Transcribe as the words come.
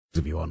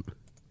if you want.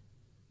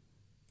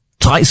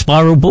 Tight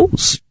spiral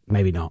balls?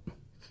 Maybe not.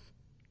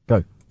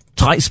 Go.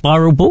 Tight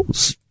spiral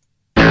balls?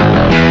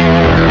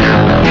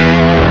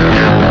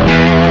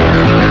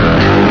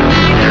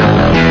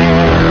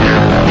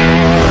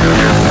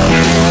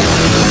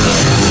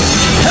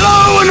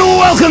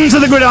 Welcome to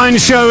the Gridiron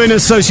Show in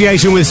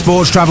association with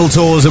Sports Travel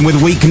Tours, and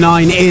with Week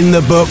 9 in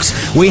the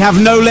books, we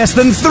have no less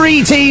than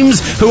 3 teams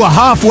who are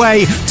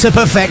halfway to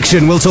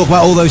perfection. We'll talk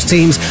about all those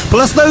teams,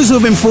 plus those who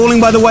have been falling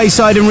by the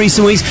wayside in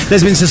recent weeks.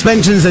 There's been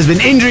suspensions, there's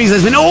been injuries,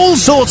 there's been all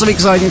sorts of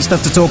exciting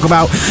stuff to talk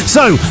about.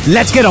 So,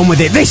 let's get on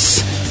with it.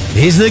 This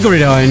is the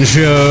Gridiron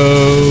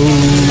Show.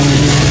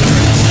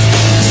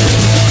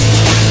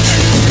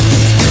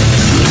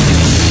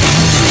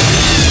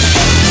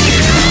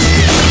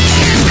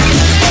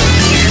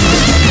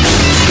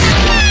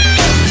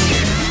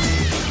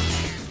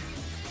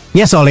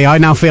 Yes, Ollie, I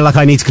now feel like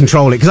I need to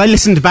control it, because I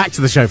listened back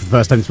to the show for the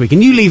first time this week,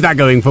 and you leave that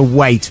going for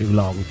way too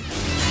long.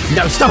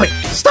 No, stop it!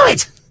 Stop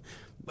it!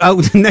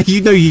 Oh, no,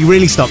 you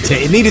really stopped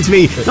it. It needed to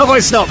be not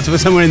quite stopped, but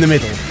somewhere in the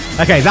middle.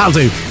 Okay, that'll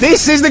do.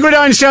 This is the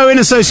Gridiron Show in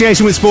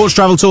association with Sports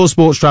Travel Tours.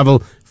 Sports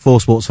Travel for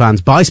sports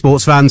fans, by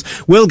sports fans.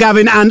 Will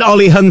Gavin and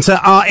Ollie Hunter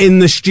are in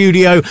the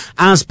studio.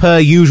 As per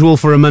usual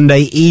for a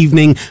Monday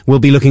evening, we'll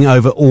be looking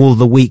over all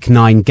the Week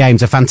 9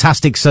 games. A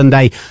fantastic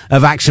Sunday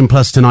of action,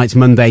 plus tonight's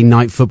Monday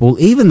Night Football,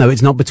 even though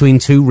it's not between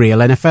 2 real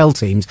NFL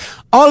teams.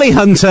 Ollie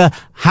Hunter,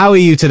 how are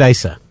you today,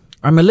 sir?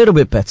 I'm a little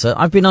bit better.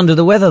 I've been under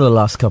the weather the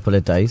last couple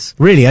of days.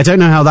 Really? I don't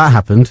know how that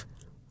happened.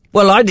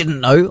 Well, I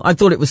didn't know. I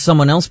thought it was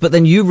someone else, but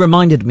then you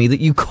reminded me that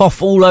you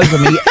cough all over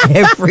me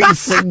every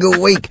single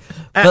week.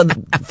 For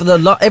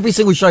every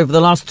single show for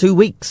the last 2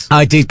 weeks.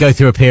 I did go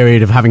through a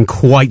period of having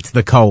quite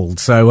the cold,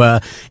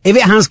 so if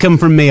it has come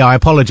from me, I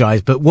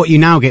apologise, but what you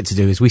now get to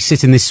do is we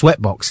sit in this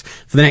sweatbox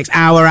for the next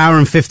hour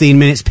and 15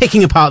 minutes,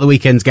 picking apart the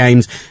weekend's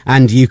games,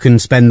 and you can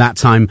spend that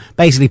time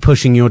basically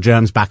pushing your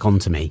germs back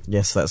onto me.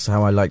 Yes, that's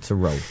how I like to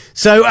roll.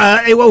 So,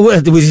 as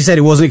you said,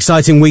 it was an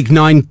exciting Week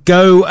 9.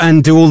 Go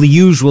and do all the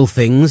usual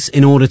things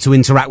in order to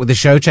interact with the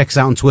show. Check us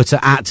out on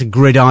Twitter,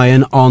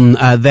 @Gridiron on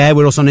there.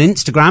 We're also on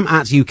Instagram,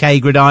 @UK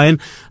Gridiron.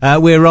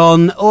 We're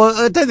on, or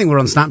I don't think we're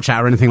on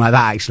Snapchat or anything like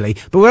that, actually,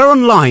 but we're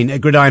online at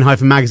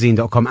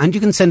gridiron-magazine.com, and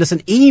you can send us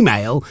an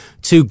email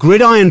to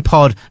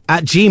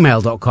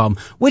gridironpod@gmail.com,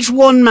 which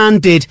one man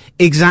did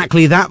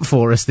exactly that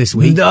for us this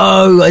week.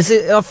 No, is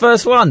it our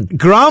first one?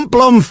 Grant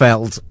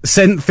Blomfeld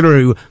sent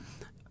through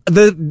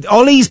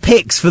Ollie's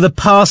picks for the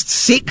past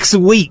 6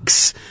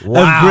 weeks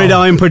of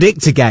Gridiron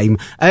Predictor Game,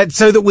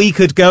 so that we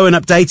could go and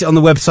update it on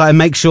the website and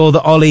make sure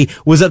that Ollie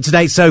was up to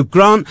date. So,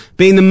 Grant,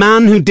 being the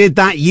man who did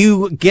that,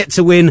 you get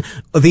to win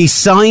the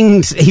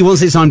signed, he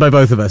wants it signed by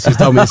both of us, he's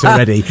told me this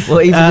already.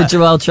 Well, even the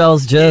Jamal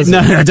Charles jersey? No,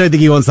 I don't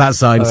think he wants that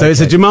signed. So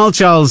it's a Jamal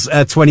Charles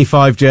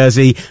 25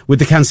 jersey with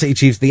the Kansas City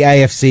Chiefs, the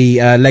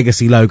AFC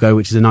Legacy logo,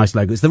 which is a nice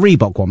logo. It's the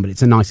Reebok one, but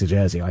it's a nicer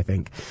jersey, I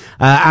think.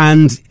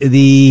 And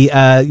the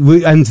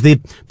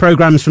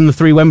programmes from the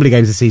 3 Wembley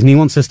games this season, he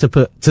wants us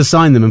to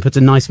sign them and put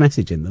a nice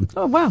message in them.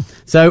 Oh, wow.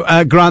 So,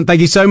 Grant, thank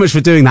you so much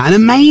for doing that. And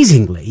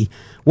amazingly,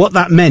 what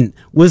that meant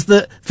was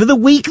that for the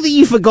week that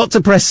you forgot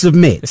to press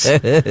submit,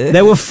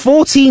 there were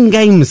 14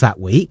 games that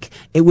week.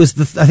 It was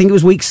I think it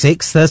was week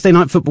 6. Thursday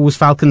Night Football was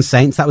Falcons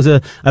Saints. That was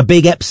a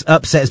big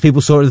upset as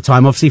people saw it at the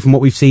time. Obviously, from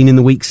what we've seen in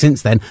the week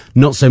since then,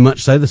 not so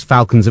much so. The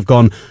Falcons have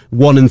gone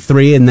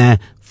 1-3 in their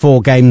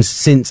 4 games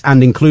since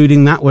and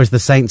including that, whereas the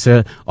Saints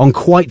are on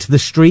quite the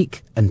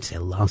streak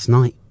until last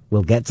night.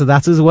 We'll get to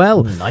that as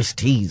well. Ooh, nice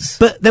tease.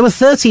 But there were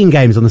 13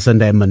 games on the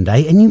Sunday and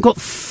Monday, and you got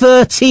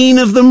 13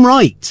 of them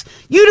right.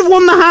 You'd have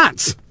won the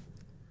hat.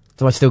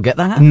 Do I still get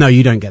the hat? No,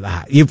 you don't get the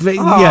hat.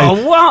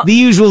 What? The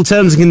usual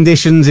terms and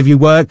conditions if you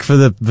work for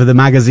the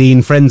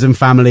magazine, friends and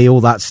family,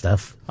 all that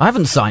stuff. I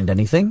haven't signed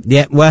anything.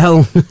 Yeah,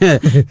 well,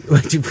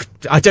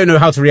 I don't know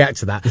how to react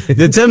to that.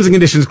 The terms and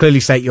conditions clearly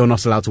state you're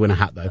not allowed to win a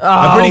hat, though.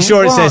 I'm pretty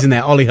sure it says in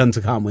there, Ollie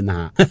Hunter can't win the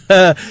hat.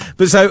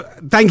 But so,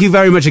 thank you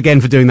very much again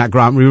for doing that,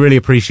 Grant. We really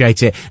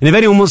appreciate it. And if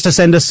anyone wants to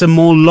send us some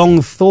more what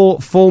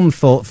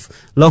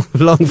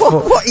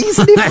is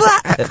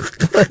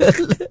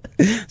that?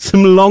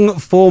 Some long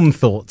form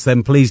thoughts,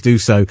 then please do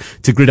so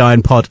to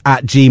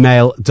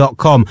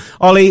gridironpod@gmail.com.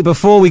 Ollie,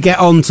 before we get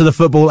on to the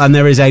football, and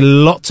there is a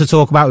lot to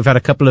talk about, we've had a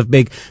couple of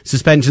big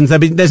suspensions.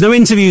 There's no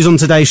interviews on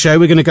today's show.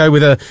 We're going to go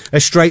with a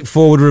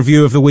straightforward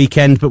review of the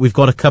weekend, but we've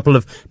got a couple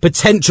of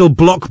potential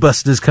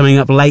blockbusters coming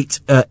up late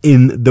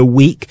in the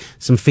week.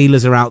 Some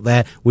feelers are out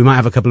there. We might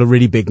have a couple of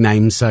really big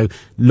names, so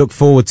look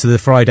forward to the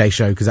Friday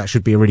show, because that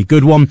should be a really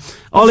good one.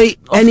 Ollie,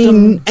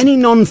 any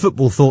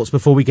non-football thoughts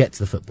before we get to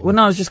the football? Well,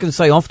 no, I was just going to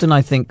say, often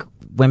I think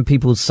when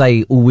people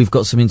say, oh, we've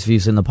got some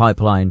interviews in the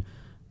pipeline,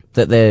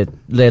 that they're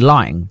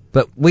lying.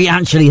 But we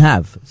actually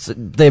have. So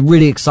they're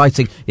really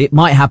exciting. It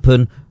might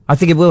happen. I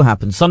think it will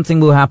happen. Something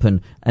will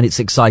happen, and it's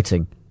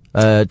exciting.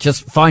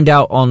 Just find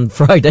out on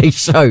Friday's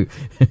show.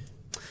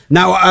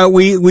 Now,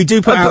 we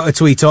do put out a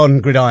tweet on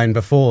Gridiron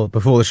before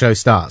the show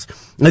starts.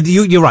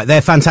 You're right,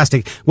 they're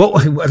fantastic.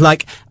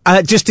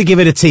 Just to give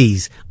it a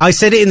tease, I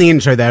said it in the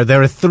intro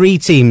there are 3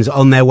 teams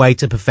on their way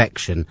to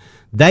perfection.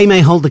 They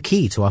may hold the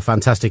key to our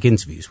fantastic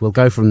interviews. We'll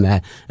go from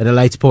there at a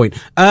later point.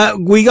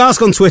 We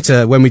ask on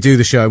Twitter when we do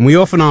the show, and we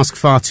often ask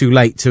far too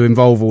late to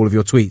involve all of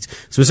your tweets.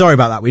 So we're sorry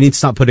about that. We need to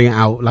start putting it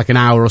out like an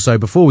hour or so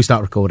before we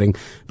start recording.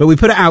 But we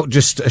put it out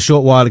just a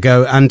short while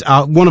ago, and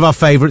one of our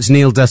favourites,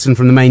 Neil Dutton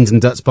from the Mains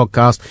and Duts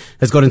podcast,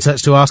 has got in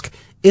touch to ask,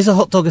 is a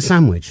hot dog a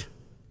sandwich?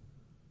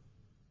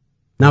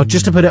 Now,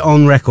 just to put it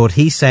on record,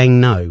 he's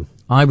saying no.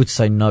 I would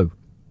say no.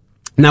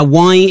 Now,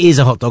 why is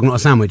a hot dog not a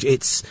sandwich?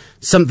 It's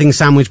something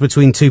sandwiched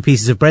between two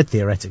pieces of bread,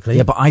 theoretically.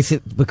 Yeah, but I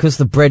think because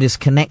the bread is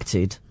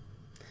connected.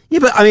 Yeah,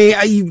 but I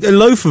mean, a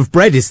loaf of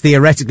bread is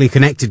theoretically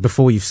connected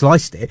before you've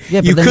sliced it.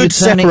 Yeah, but you then could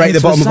you turn it separate the into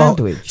a bottom of a hot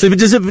sandwich. So,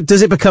 but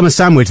does it become a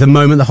sandwich the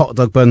moment the hot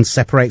dog bun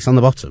separates on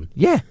the bottom?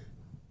 Yeah.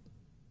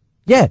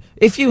 Yeah.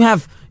 If you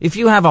have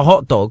a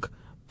hot dog,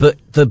 but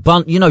the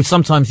bun,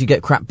 sometimes you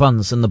get crap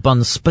buns and the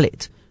bun's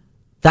split.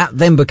 That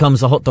then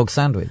becomes a hot dog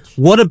sandwich.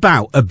 What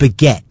about a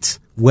baguette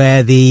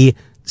where the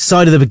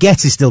side of the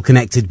baguette is still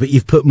connected, but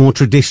you've put more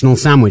traditional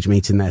sandwich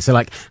meat in there? So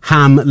like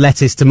ham,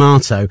 lettuce,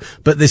 tomato,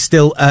 but there's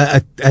still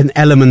an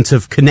element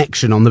of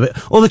connection on the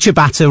bit, or the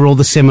ciabatta or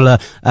the similar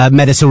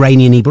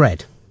Mediterranean-y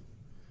bread.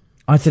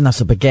 I think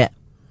that's a baguette.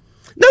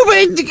 No,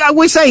 but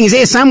we're saying, is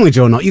it a sandwich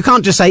or not? You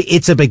can't just say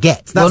it's a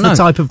baguette. That's the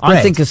type of bread.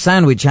 I think a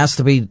sandwich has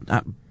to be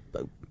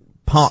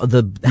part of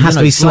the... It has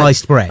to be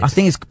sliced bread. I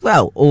think it's,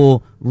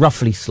 or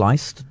roughly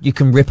sliced. You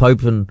can rip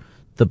open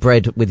the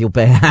bread with your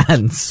bare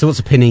hands. So what's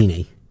a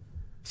panini?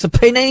 It's a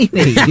panini.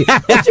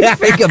 What do you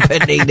think a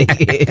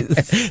panini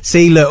is?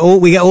 See, look,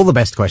 we get all the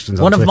best questions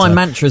on One Twitter. of my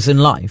mantras in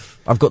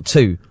life, I've got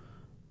two.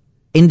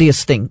 India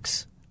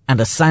stinks, and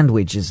a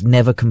sandwich is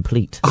never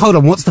complete. Hold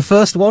on, what's the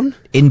first one?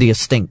 India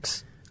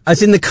stinks.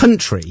 As in the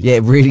country? Yeah,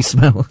 it really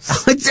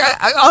smells.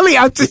 Ollie,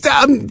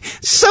 I'm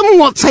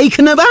somewhat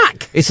taken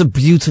aback. It's a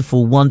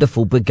beautiful,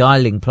 wonderful,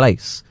 beguiling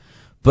place,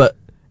 but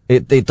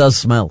it does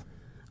smell.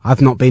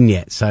 I've not been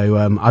yet, so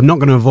I'm not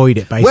going to avoid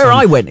it.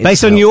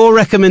 Based on your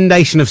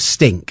recommendation of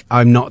stink,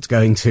 I'm not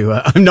going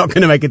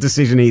to make a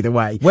decision either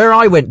way. Where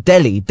I went,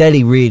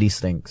 Delhi really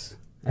stinks.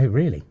 Oh,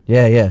 really?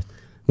 Yeah.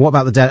 What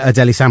about a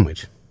deli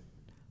sandwich?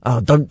 Oh,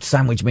 don't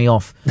sandwich me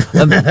off. We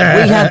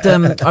had,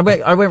 I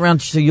went round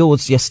to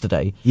yours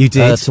yesterday. You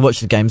did? To watch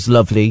the games.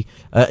 Lovely.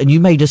 And you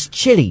made us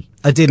chili.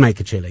 I did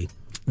make a chili.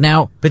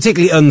 Now,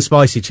 particularly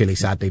unspicy chili,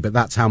 sadly, but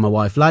that's how my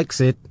wife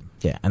likes it.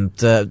 Yeah, and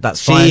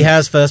that's fine. She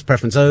has first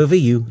preference over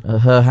you.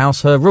 Her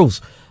house, her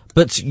rules.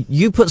 But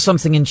you put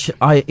something in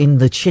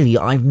the chili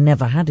I've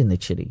never had in the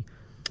chili.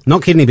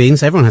 Not kidney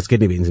beans. Everyone has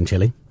kidney beans in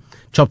chili.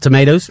 Chopped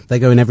tomatoes. They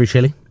go in every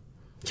chili.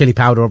 Chili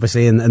powder,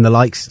 obviously, and the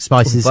likes,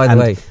 spices, by the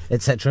way,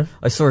 etc.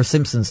 I saw a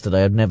Simpsons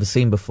today I'd never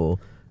seen before.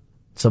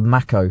 It's a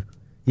Mako.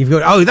 You've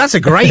got, oh, that's a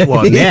great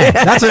one. Yeah,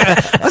 that's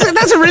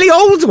a really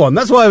old one.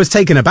 That's why I was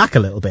taken aback a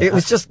little bit. It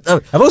was just.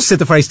 I've also said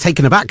the phrase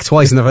 "taken aback"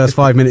 twice in the first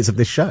 5 minutes of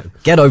this show.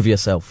 Get over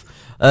yourself.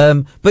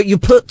 But you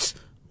put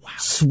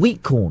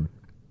sweet corn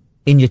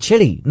in your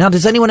chili. Now,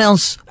 does anyone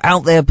else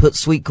out there put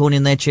sweet corn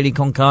in their chili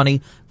con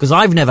carne? Because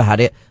I've never had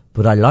it,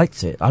 but I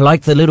liked it. I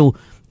like the little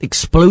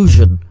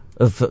explosion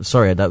of.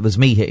 Sorry, that was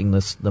me hitting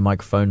the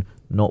microphone,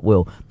 not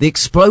Will. The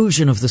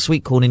explosion of the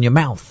sweet corn in your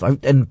mouth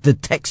and the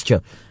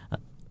texture.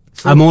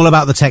 I'm all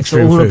about the texture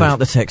in food. All about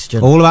the texture.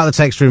 All about the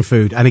texture in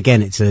food. And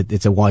again, it's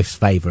a wife's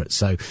favourite.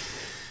 So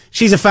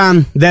she's a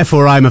fan,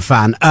 therefore I'm a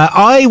fan.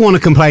 I want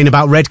to complain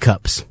about red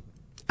cups.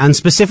 And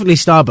specifically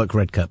Starbucks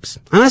red cups.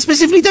 And I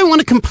specifically don't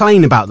want to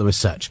complain about them as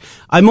such.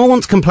 I more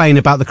want to complain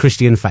about the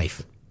Christian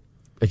faith.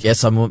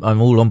 Yes, I'm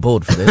all on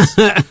board for this.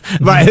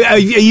 Right, are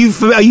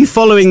you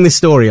following this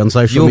story on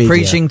social media? You're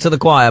preaching to the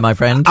choir, my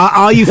friend.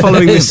 Are you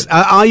following this?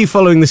 Are you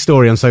following this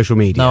story on social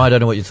media? No, I don't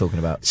know what you're talking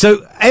about.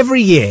 So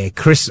every year,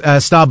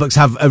 Starbucks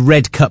have a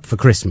red cup for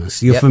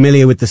Christmas. You're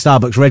familiar with the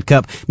Starbucks red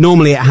cup.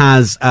 Normally, it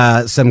has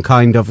some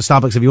kind of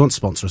Starbucks. If you want to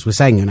sponsor us, we're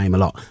saying your name a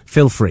lot.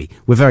 Feel free.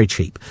 We're very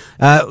cheap.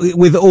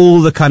 With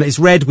all the it's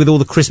red with all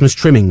the Christmas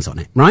trimmings on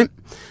it, right?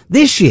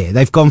 This year,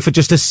 they've gone for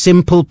just a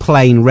simple,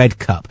 plain red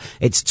cup.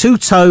 It's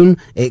two-tone,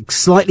 it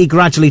slightly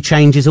gradually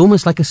changes,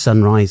 almost like a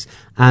sunrise,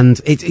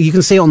 and you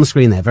can see it on the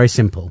screen there, very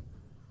simple.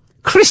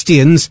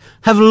 Christians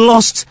have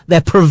lost their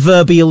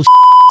proverbial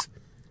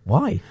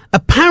Why?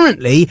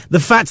 Apparently, the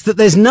fact that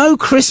there's no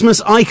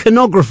Christmas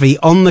iconography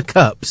on the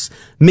cups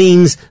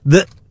means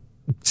that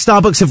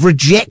Starbucks have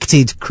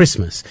rejected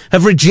Christmas,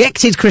 have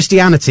rejected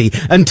Christianity,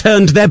 and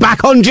turned their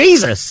back on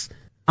Jesus.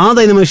 Are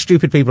they the most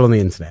stupid people on the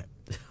internet?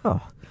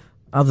 Oh.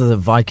 Other than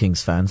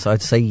Vikings fans,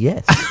 I'd say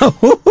yes.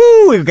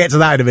 We'll get to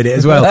that in a minute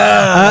as well.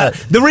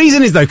 The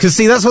reason is, though, because,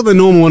 see, that's what the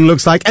normal one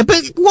looks like.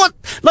 But what?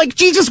 Like,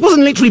 Jesus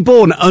wasn't literally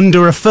born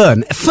under a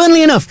fern.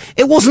 Funnily enough,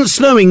 it wasn't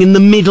snowing in the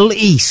Middle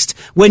East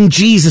when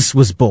Jesus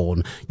was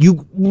born.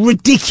 You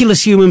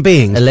ridiculous human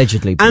beings.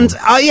 Allegedly born. And,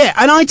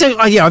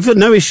 I've got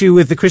no issue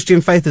with the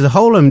Christian faith as a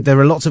whole, and there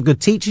are lots of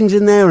good teachings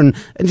in there, and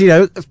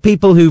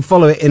people who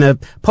follow it in a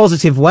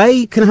positive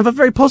way can have a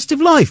very positive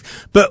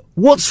life. But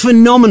what's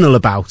phenomenal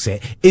about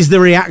it is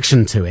the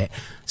reaction to it.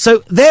 So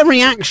their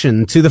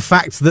reaction to the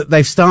fact that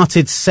they've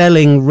started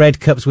selling red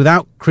cups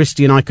without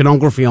Christian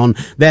iconography on,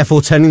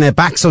 therefore turning their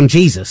backs on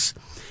Jesus,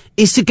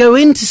 is to go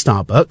into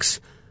Starbucks,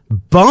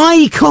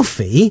 buy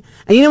coffee,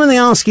 and you know when they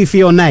ask you for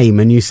your name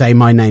and you say,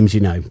 my name's,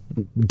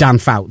 Dan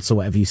Fouts or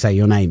whatever you say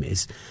your name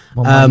is.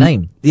 Well, my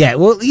name? Yeah,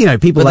 well,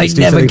 people but like they to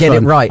do never something get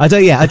fun. it right. I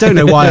don't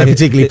know why I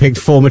particularly picked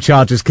former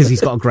Chargers, because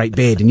he's got a great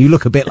beard, and you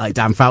look a bit like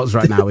Dan Fouts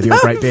right now with your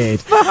great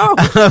beard. Where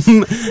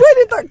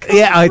did that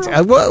come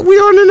from? Well, we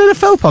were on an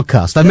NFL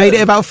podcast. I made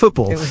it about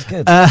football. It was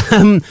good.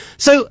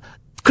 So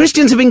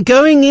Christians have been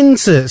going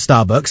into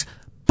Starbucks,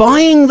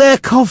 buying their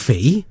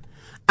coffee,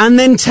 and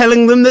then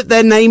telling them that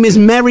their name is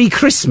Merry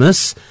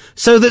Christmas,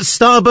 so that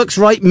Starbucks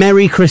write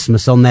Merry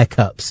Christmas on their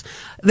cups.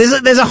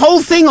 There's a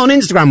whole thing on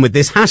Instagram with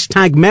this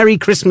hashtag Merry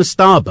Christmas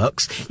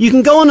Starbucks. You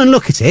can go on and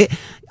look at it.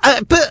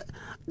 But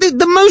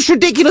the most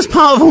ridiculous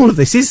part of all of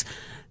this is,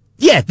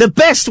 the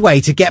best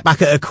way to get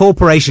back at a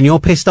corporation you're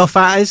pissed off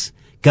at is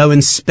go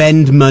and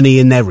spend money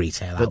in their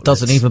retail outlets. That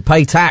doesn't even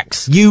pay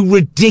tax. You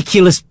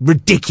ridiculous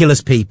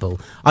people.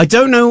 I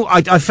don't know.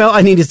 I felt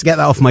I needed to get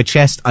that off my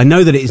chest. I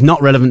know that it is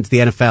not relevant to the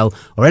NFL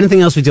or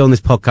anything else we do on this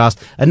podcast.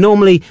 And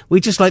normally we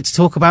just like to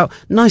talk about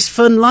nice,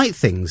 fun, light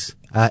things.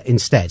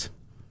 Instead,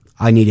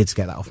 I needed to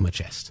get that off my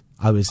chest.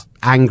 I was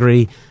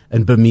angry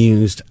and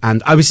bemused,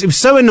 and it was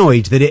so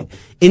annoyed that it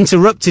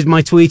interrupted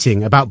my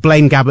tweeting about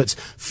Blaine Gabbert's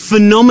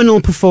phenomenal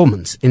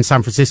performance in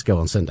San Francisco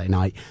on Sunday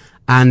night,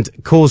 and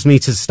caused me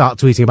to start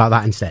tweeting about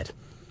that instead.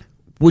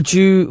 Would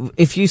you,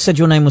 if you said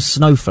your name was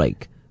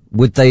Snowflake,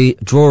 would they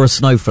draw a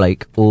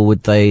snowflake or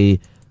would they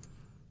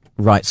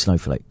write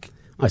snowflake?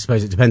 I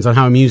suppose it depends on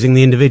how amusing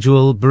the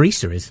individual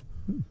barista is.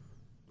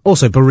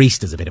 Also,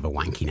 barista's a bit of a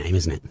wanky name,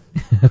 isn't it?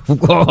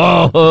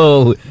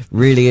 Whoa,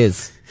 really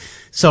is.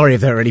 Sorry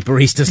if there are any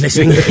baristas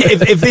listening.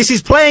 if this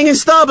is playing in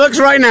Starbucks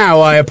right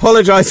now, I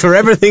apologise for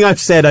everything I've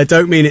said. I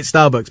don't mean it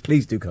Starbucks.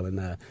 Please do come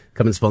and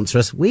sponsor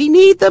us. We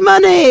need the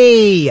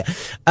money.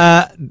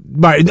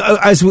 Right,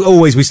 as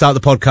always, we start the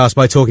podcast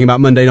by talking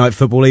about Monday Night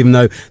Football, even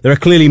though there are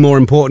clearly more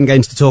important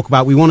games to talk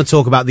about. We want to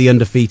talk about the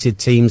undefeated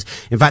teams.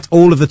 In fact,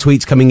 all of the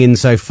tweets coming in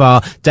so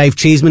far. Dave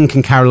Cheeseman,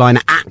 can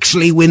Carolina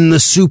actually win the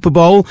Super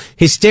Bowl?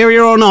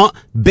 Hysteria or not,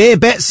 Beer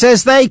Bet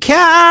says they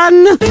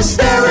can.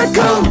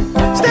 Hysterical.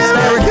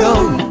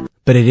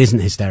 But it isn't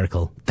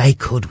hysterical. They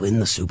could win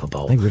the Super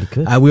Bowl. They really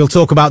could. We'll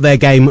talk about their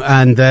game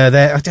and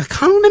I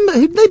can't remember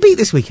who they beat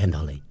this weekend,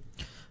 Ollie.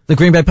 The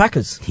Green Bay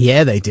Packers.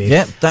 Yeah, they did.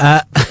 Yeah,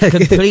 that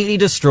completely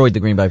destroyed the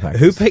Green Bay Packers.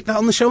 Who picked that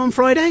on the show on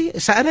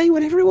Saturday,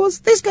 whenever it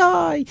was? This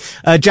guy.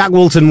 Jack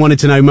Walton wanted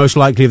to know most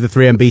likely of the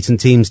three unbeaten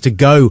teams to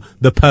go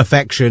the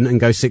perfection and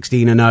go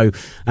 16-0.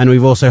 And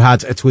we've also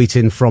had a tweet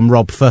in from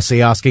Rob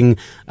Fussy asking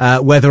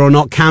whether or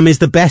not Cam is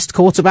the best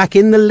quarterback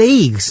in the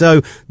league.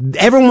 So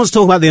everyone wants to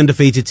talk about the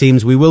undefeated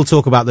teams. We will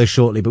talk about those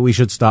shortly, but we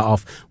should start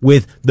off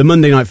with the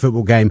Monday Night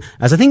Football game.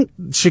 As I think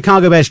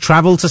Chicago Bears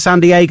travel to San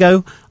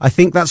Diego. I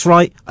think that's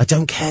right. I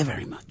don't care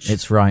very much.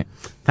 It's right.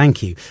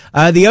 Thank you.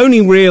 The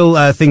only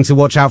real thing to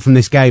watch out from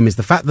this game is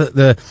the fact that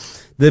the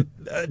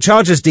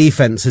Chargers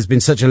defense has been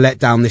such a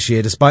letdown this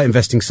year, despite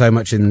investing so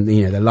much in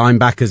their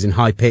linebackers, in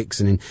high picks,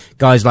 and in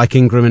guys like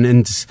Ingram,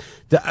 and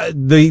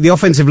the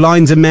offensive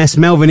line's a mess.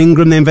 Melvin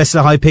Ingram, they invested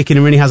a high pick in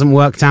and really hasn't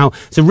worked out.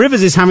 So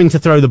Rivers is having to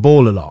throw the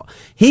ball a lot.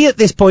 He, at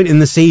this point in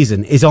the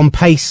season, is on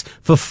pace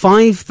for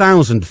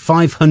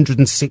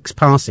 5,506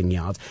 passing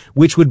yards,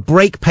 which would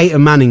break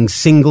Peyton Manning's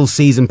single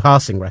season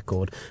passing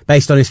record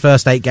based on his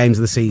first 8 games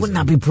of the season. Wouldn't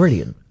that be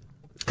brilliant?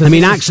 I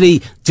mean,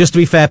 actually, just to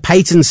be fair,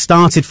 Peyton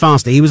started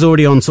faster. He was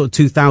already on sort of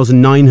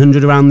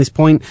 2,900 around this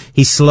point.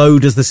 He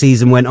slowed as the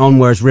season went on,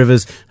 whereas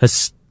Rivers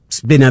has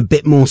been a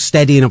bit more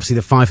steady, and obviously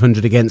the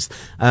 500 against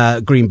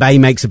Green Bay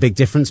makes a big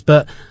difference.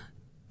 But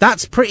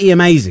that's pretty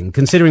amazing,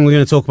 considering we're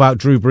going to talk about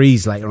Drew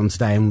Brees later on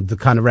today and the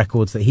kind of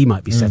records that he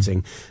might be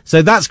setting.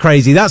 So that's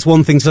crazy. That's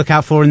one thing to look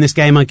out for in this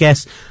game, I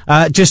guess.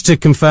 Just to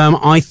confirm,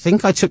 I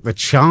think I took the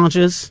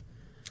Chargers.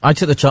 I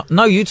took the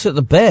No, you took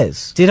the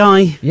Bears. Did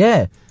I?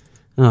 Yeah.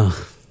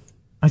 Oh.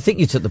 I think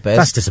you took the Bears.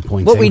 That's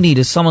disappointing. What we need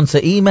is someone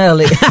to email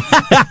it.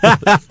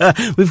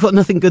 We've got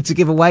nothing good to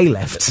give away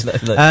left.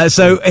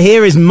 So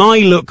here is my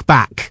look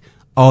back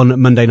on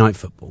Monday Night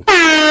Football.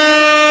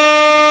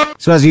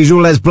 So as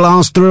usual, let's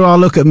blast through our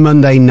look at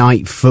Monday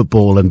Night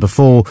Football. And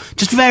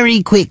just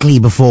very quickly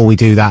before we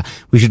do that,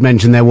 we should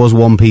mention there was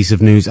one piece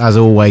of news, as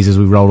always, as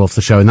we roll off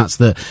the show, and that's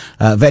that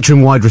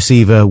veteran wide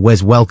receiver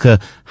Wes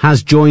Welker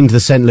has joined the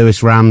St.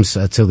 Louis Rams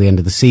till the end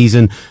of the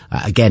season.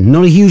 Again,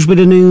 not a huge bit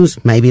of news.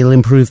 Maybe it'll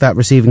improve that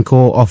receiving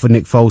core, offer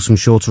Nick Foles some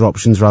shorter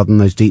options rather than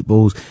those deep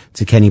balls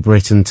to Kenny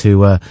Britt and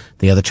to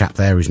the other chap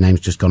there whose name's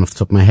just gone off the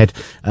top of my head.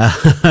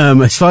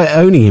 Despite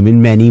owning him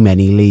in many,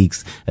 many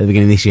leagues at the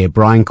beginning of this year,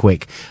 Brian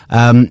Quick.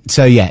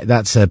 So yeah,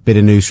 that's a bit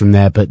of news from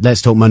there, but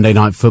let's talk Monday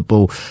Night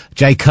Football.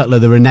 Jay Cutler,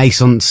 the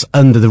renaissance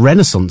under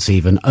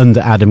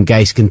Adam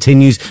Gase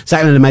continues.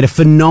 Zach Miller made a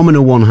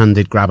phenomenal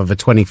one-handed grab of a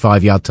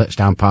 25-yard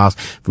touchdown pass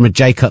from a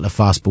Jay Cutler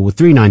fastball with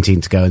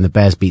 3:19 to go, and the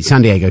Bears beat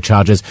San Diego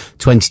Chargers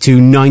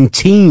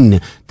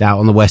 22-19 out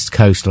on the West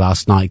Coast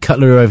last night.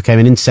 Cutler, who overcame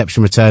an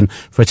interception return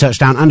for a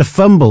touchdown and a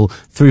fumble,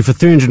 threw for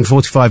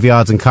 345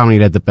 yards and calmly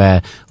led the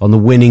Bear on the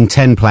winning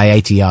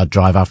 10-play, 80-yard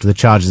drive after the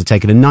Chargers had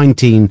taken a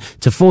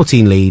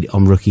 19-14 lead lead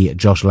on rookie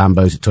Josh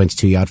Lambo's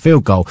 22-yard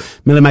field goal.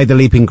 Miller made the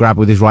leaping grab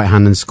with his right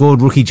hand and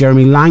scored. Rookie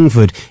Jeremy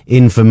Langford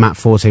in for Matt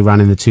Forte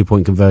ran in the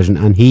 2-point conversion,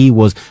 and he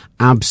was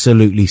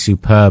absolutely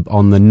superb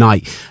on the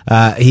night.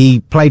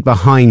 He played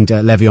behind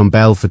Le'Veon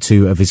Bell for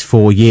 2 of his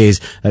 4 years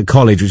at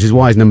college, which is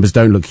why his numbers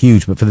don't look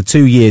huge. But for the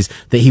 2 years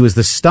that he was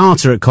the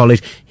starter at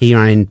college, he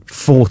ran in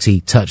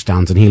 40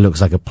 touchdowns, and he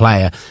looks like a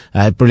player.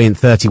 Brilliant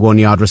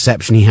 31-yard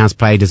reception. He has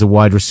played as a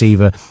wide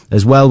receiver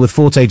as well. With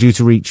Forte due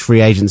to reach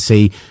free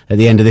agency at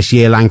the end of this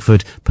year,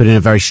 Langford put in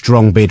a very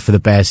strong bid for the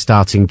Bears'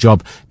 starting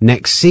job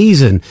next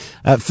season.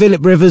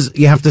 Philip Rivers,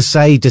 you have to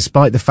say,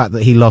 despite the fact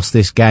that he lost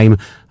this game,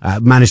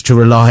 managed to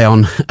rely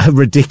on a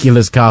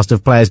ridiculous cast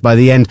of players by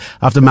the end,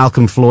 after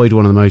Malcolm Floyd,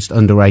 one of the most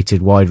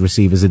underrated wide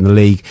receivers in the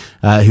league,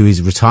 who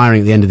is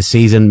retiring at the end of the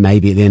season,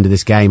 maybe at the end of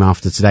this game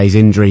after today's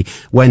injury,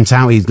 went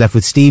out. He's left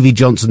with Stevie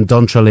Johnson,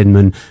 Dontrell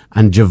Inman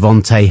and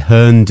Javonte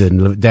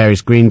Herndon.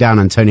 Darius Green down,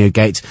 Antonio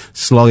Gates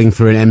slogging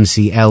through an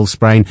MCL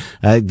sprain.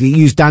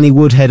 Used Danny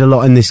Woodhead a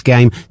lot in this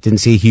game. Didn't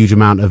see a huge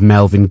amount of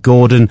Melvin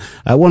Gordon.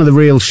 One of the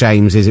real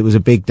shames is it was a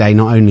big day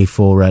not only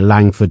for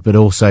Langford but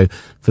also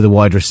for the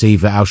wide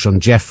receiver Alshon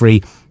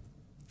Jeffrey.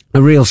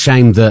 A real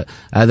shame that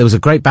there was a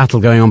great battle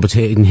going on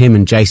between him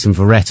and Jason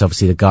Verrett,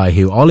 obviously the guy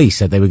who Ollie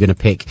said they were going to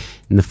pick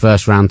in the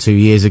first round 2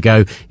 years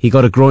ago. He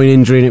got a groin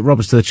injury, and it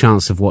robbed us to the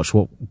chance of watch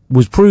what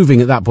was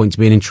proving at that point to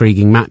be an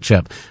intriguing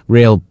matchup.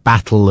 Real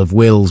battle of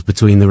wills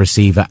between the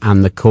receiver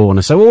and the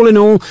corner. So all in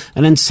all,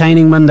 an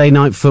entertaining Monday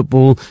Night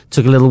Football.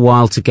 Took a little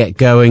while to get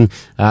going.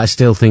 I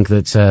still think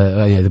that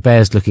the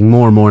Bears looking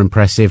more and more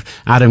impressive.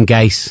 Adam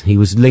Gase, he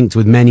was linked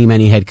with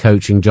many head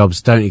coaching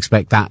jobs. Don't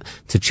expect that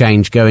to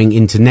change going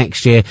into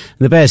next year.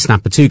 The Bears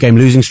snap a 2-game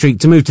losing streak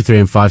to move to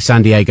 3-5.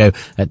 San Diego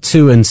at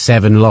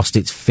 2-7 lost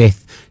its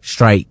 5th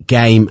straight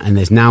game, and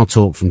there's now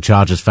talk from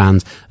Chargers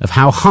fans of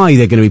how high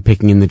they're going to be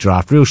picking in the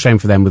draft. Real shame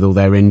for them with all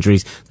their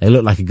injuries. They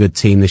look like a good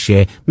team this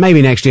year.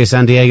 Maybe next year,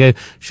 San Diego.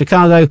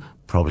 Chicago,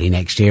 probably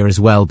next year as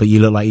well, but you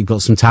look like you've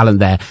got some talent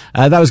there.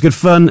 That was good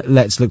fun.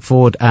 Let's look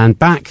forward and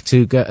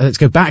let's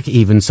go back to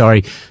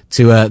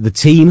the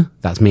team.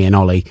 That's me and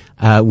Ollie,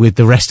 with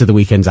the rest of the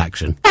weekend's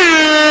action.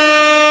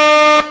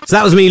 So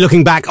that was me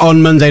looking back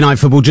on Monday Night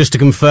Football, just to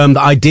confirm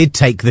that I did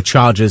take the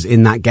Chargers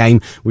in that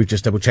game. We've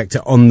just double-checked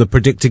it on the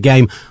predictor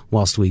game,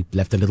 whilst we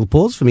left a little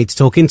pause for me to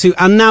talk into.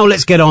 And now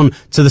let's get on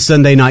to the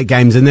Sunday night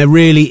games. And there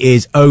really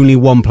is only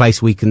one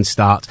place we can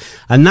start,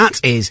 and that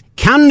is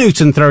Cam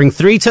Newton throwing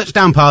 3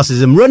 touchdown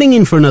passes and running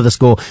in for another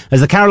score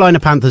as the Carolina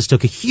Panthers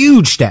took a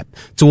huge step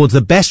towards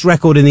the best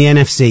record in the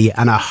NFC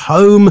and a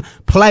home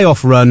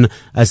playoff run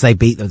as they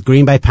beat the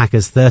Green Bay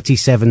Packers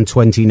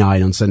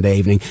 37-29 on Sunday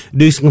evening.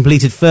 Newton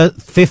completed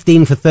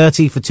 15 for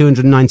 30 for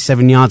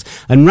 297 yards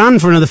and ran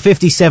for another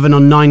 57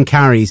 on 9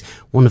 carries.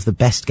 One of the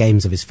best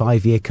games of his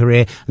 5-year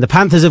career. And the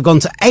Panthers have gone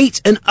to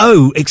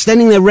 8-0,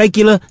 extending their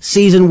regular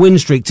season win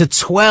streak to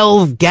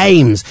 12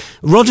 games.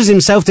 Rodgers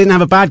himself didn't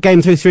have a bad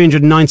game through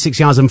 396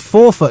 yards and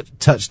 4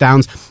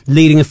 touchdowns,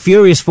 leading a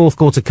furious fourth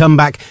quarter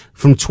comeback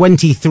from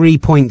 23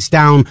 points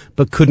down,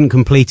 but couldn't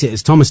complete it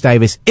as Thomas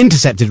Davis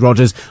intercepted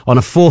Rodgers on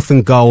a 4th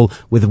and goal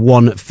with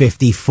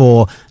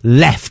 1:54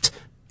 left.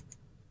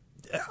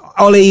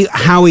 Ollie,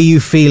 how are you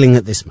feeling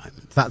at this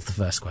moment? That's the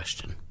first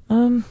question.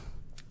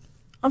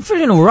 I'm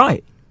feeling all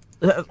right.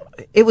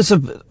 It was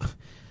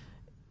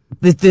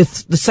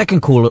the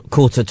second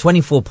quarter,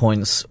 24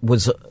 points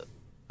was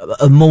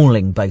a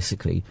mauling,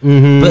 basically.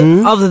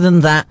 Mm-hmm. But other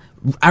than that,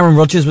 Aaron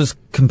Rodgers was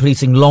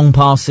completing long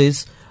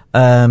passes.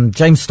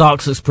 James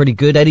Starks looks pretty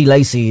good. Eddie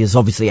Lacy is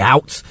obviously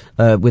out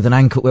with an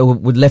ankle.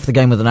 Left the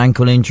game with an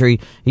ankle injury.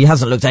 He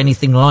hasn't looked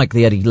anything like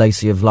the Eddie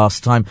Lacy of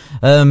last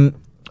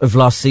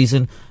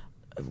season.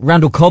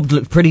 Randall Cobb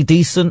looked pretty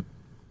decent.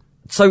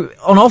 So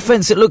on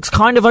offense, it looks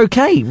kind of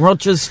okay.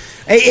 Rodgers.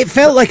 It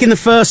felt like in the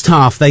first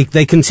half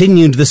they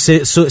continued the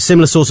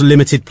similar sort of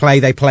limited play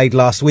they played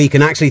last week,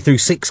 and actually through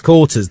 6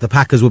 quarters the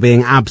Packers were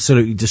being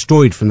absolutely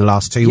destroyed from the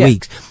last 2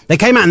 weeks. They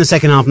came out in the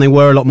second half and they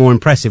were a lot more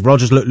impressive.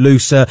 Rodgers looked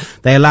looser.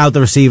 They allowed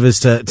the receivers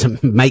to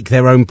make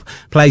their own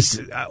plays.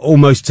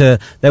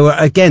 There were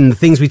again the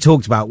things we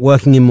talked about: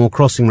 working in more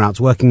crossing routes,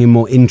 working in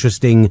more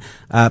interesting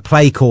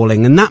play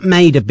calling, and that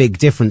made a big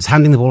difference.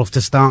 Handing the ball off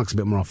to Starks a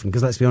bit more often,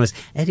 because let's be honest,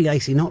 Eddie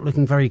Lacy not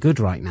looking very good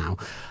right now.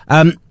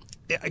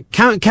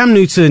 Cam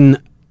Newton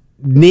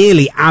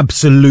nearly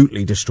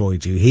absolutely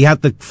destroyed you. He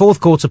had the 4th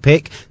quarter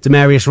pick,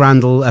 Demarius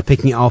Randall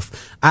picking it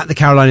off at the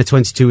Carolina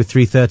 22 with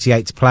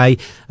 3:38 to play,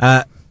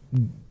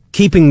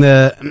 keeping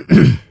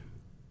the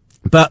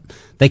but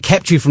they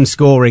kept you from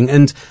scoring.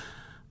 And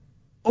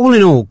all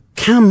in all,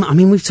 Cam, I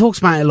mean, we've talked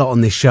about it a lot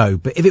on this show,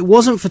 but if it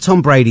wasn't for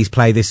Tom Brady's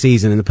play this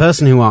season, and the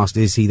person who asked,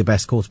 is he the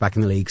best quarterback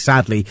in the league?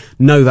 Sadly,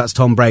 no, that's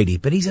Tom Brady,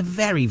 but he's a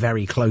very,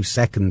 very close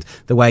second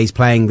the way he's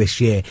playing this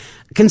year.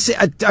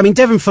 I mean,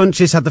 Devin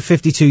Funchess had the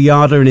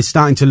 52-yarder and is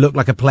starting to look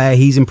like a player.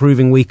 He's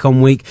improving week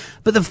on week.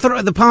 But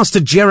the pass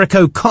to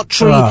Jericho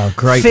Cotchery,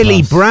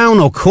 Philly Brown,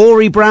 or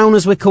Corey Brown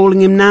as we're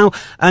calling him now,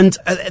 and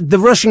the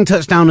rushing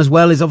touchdown as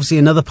well is obviously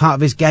another part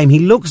of his game. He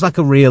looks like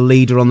a real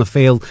leader on the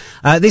field.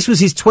 This was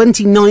his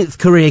 29th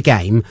career a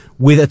game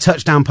with a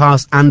touchdown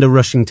pass and a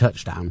rushing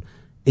touchdown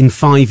in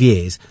 5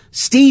 years.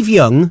 Steve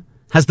Young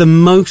has the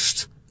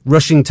most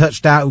rushing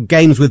touchdown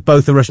games with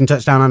both a rushing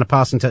touchdown and a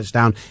passing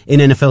touchdown in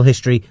NFL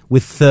history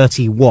with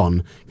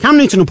 31. Cam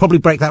Newton will probably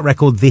break that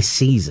record this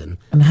season.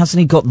 And hasn't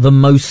he got the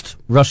most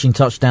rushing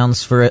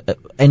touchdowns for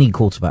any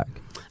quarterback?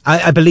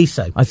 I believe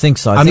so. I think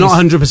so. I'm not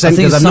 100%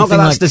 because I've not got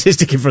that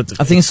statistic in front of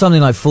me. I think it's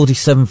something like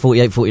 47,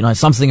 48, 49,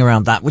 something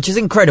around that, which is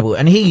incredible.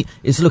 And he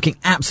is looking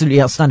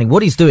absolutely outstanding.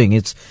 What he's doing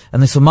is,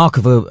 and it's a mark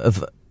of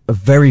a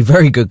very,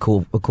 very good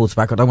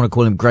quarterback. I don't want to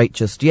call him great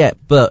just yet,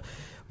 but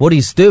what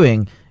he's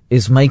doing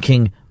is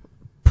making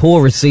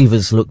poor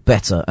receivers look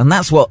better. And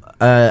that's what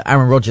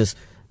Aaron Rodgers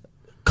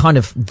kind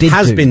of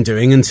been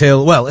doing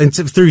until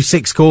through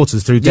 6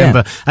 quarters through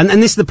Denver. Yeah.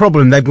 And this is the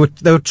problem. They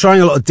were trying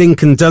a lot of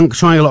dink and dunk,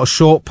 trying a lot of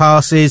short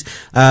passes.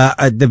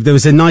 There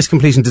was a nice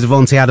completion to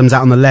Devontae Adams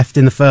out on the left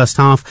in the first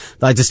half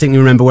that I distinctly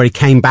remember where he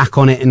came back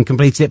on it and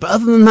completed it. But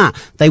other than that,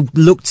 they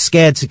looked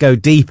scared to go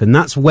deep, and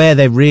that's where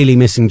they're really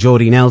missing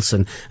Jordy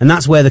Nelson. And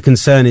that's where the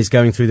concern is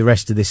going through the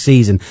rest of this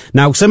season.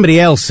 Now, somebody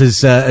else has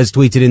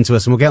tweeted into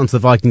us, and we'll get onto the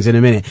Vikings in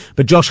a minute,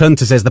 but Josh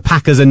Hunter says the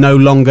Packers are no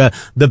longer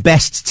the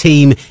best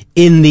team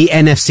in the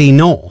NFC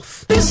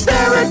North.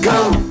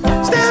 Hysterical.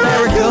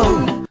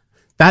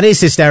 That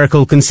is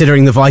hysterical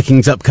considering the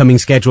Vikings' upcoming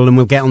schedule, and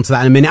we'll get onto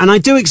that in a minute. And I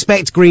do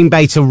expect Green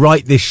Bay to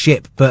right this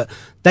ship, but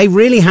they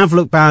really have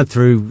looked bad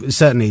through,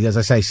 certainly, as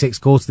I say, 6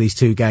 quarters of these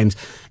 2 games.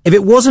 If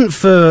it wasn't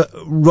for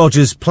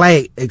Rodgers'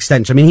 play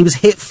extension, I mean, he was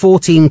hit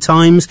 14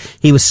 times,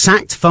 he was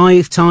sacked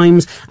 5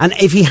 times, and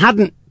if he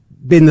hadn't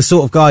been the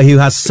sort of guy who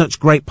has such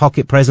great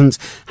pocket presence,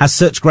 has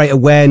such great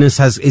awareness,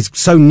 is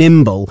so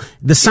nimble,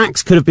 the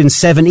sacks could have been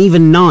 7,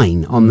 even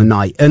 9 on the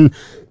night. And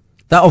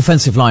that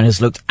offensive line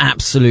has looked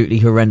absolutely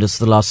horrendous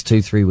the last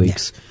 2-3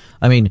 weeks. Yeah.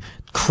 I mean,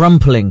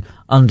 crumpling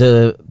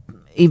under.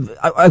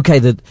 Okay,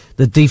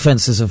 the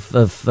defenses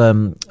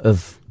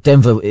of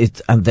Denver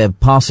and their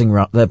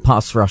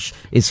pass rush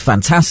is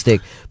fantastic,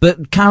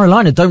 but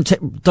Carolina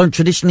don't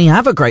traditionally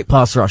have a great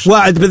pass rush.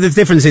 Well, but the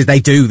difference is they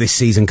do this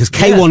season, because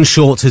K1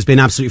 Short has been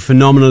absolutely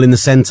phenomenal in the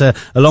centre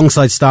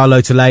alongside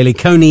Starlo Tulele.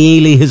 Coney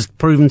Ely has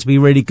proven to be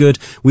really good.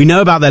 We know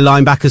about their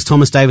linebackers.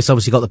 Thomas Davis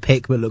obviously got the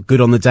pick, but looked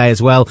good on the day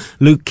as well.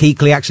 Luke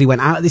Kuechly actually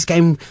went out of this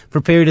game for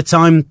a period of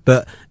time,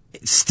 but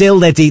still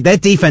their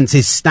defense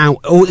is stout.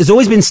 Has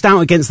always been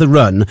stout against the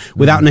run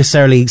without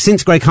necessarily,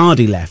 since Greg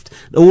Hardy left,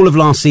 all of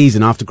last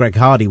season after Greg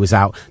Hardy was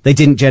out, they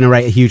didn't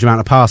generate a huge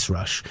amount of pass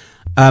rush.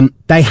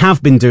 They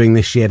have been doing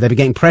this year. They've been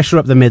getting pressure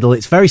up the middle.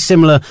 It's very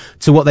similar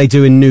to what they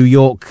do in New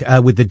York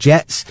with the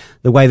Jets,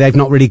 the way they've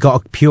not really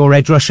got a pure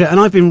edge rusher. And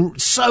I've been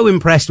so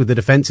impressed with the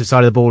defensive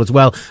side of the ball as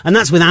well. And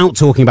that's without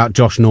talking about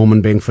Josh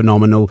Norman being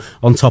phenomenal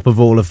on top of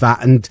all of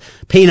that. And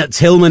Peanut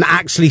Tillman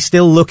actually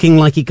still looking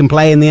like he can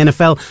play in the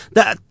NFL.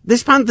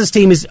 This Panthers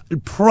team is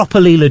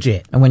properly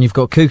legit. And when you've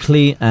got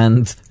Kuechly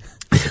and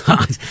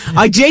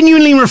I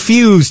genuinely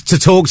refuse to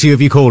talk to you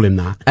if you call him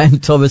that.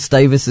 And Thomas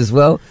Davis as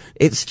well.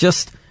 It's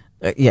just,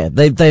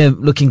 they're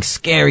looking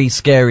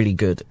scarily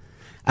good.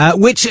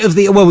 Which of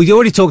the, well, we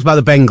already talked about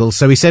the Bengals,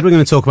 so we said we're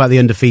going to talk about the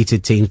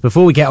undefeated teams.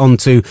 Before we get on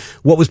to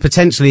what was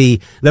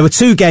potentially, there were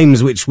 2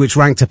 games which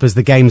ranked up as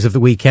the games of the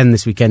weekend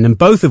this weekend, and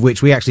both of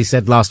which we actually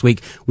said last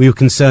week we were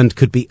concerned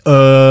could be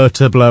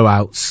utter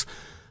blowouts.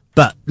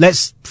 But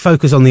let's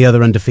focus on the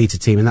other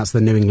undefeated team, and that's the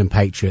New England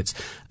Patriots.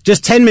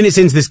 Just 10 minutes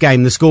into this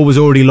game, the score was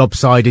already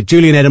lopsided.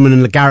 Julian Edelman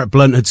and LeGarrette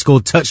Blount had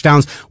scored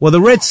touchdowns, while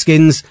the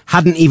Redskins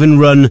hadn't even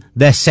run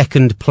their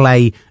second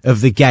play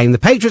of the game. The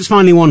Patriots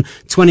finally won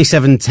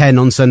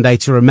 27-10 on Sunday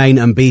to remain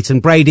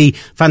unbeaten. Brady,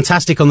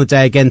 fantastic on the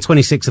day again,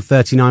 26 of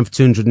 39 for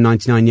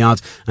 299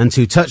 yards and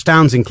 2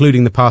 touchdowns,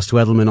 including the pass to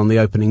Edelman on the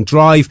opening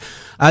drive.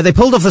 They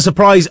pulled off a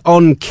surprise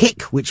on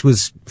kick, which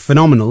was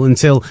phenomenal,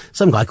 until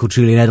some guy called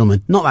Julian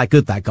Edelman, not that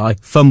good, that guy,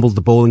 fumbled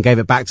the ball and gave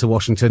it back to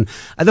Washington.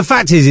 The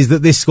fact is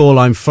that this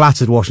scoreline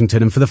flattered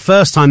Washington, and for the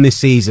first time this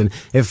season,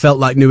 it felt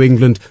like New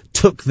England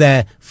took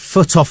their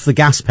foot off the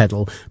gas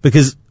pedal,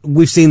 because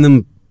we've seen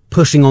them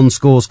pushing on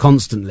scores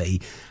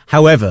constantly.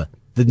 However,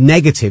 the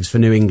negatives for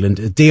New England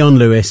are Dion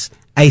Lewis,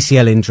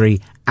 ACL injury,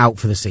 out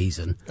for the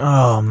season.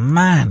 Oh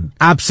man,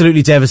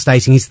 absolutely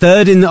devastating. He's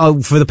third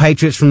for the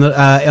Patriots from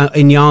the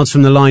in yards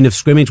from the line of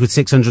scrimmage with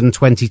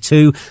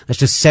 622. That's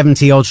just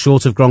 70 odds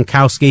short of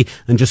Gronkowski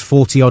and just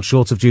 40 odds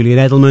short of Julian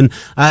Edelman.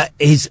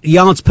 His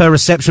yards per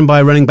reception by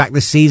a running back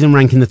this season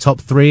rank in the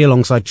top 3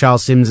 alongside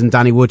Charles Sims and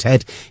Danny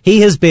Woodhead.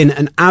 He has been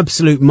an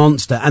absolute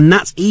monster, and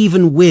that's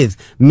even with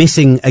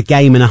missing a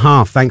game and a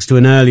half thanks to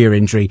an earlier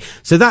injury.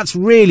 So that's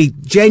really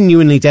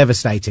genuinely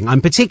devastating.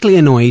 I'm particularly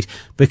annoyed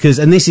because,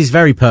 and this is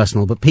very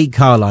personal, but Pete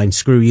Carline,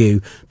 screw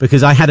you,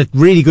 because I had a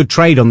really good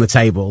trade on the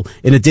table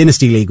in a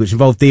dynasty league which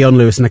involved Dion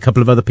Lewis and a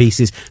couple of other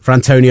pieces for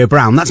Antonio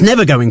Brown. That's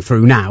never going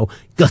through now.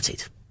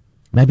 Gutted.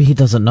 Maybe he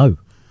doesn't know.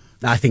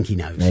 I think he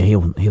knows. Yeah,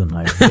 he'll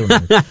know.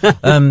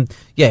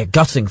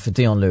 Gutting for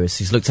Dion Lewis.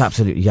 He's looked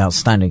absolutely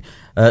outstanding.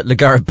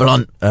 LeGarrette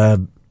Blount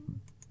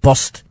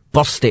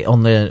bossed it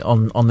on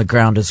the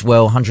ground as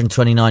well.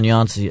 129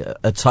 yards,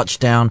 a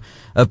touchdown.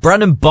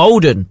 Brandon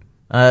Bolden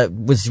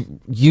was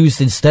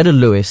used instead of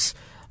Lewis,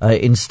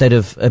 instead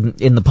of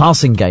in the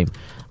passing game.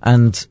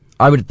 And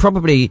I would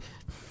probably...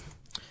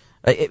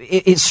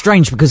 It's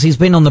strange because he's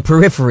been on the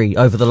periphery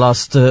over the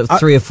last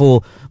 3 or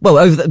 4... Well,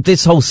 over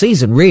this whole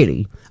season,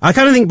 really. I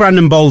kind of think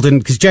Brandon Bolden,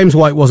 because James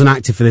White wasn't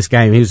active for this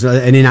game, he was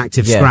an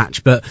inactive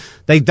scratch, but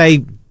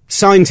they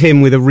signed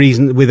him with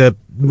a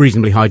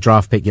reasonably high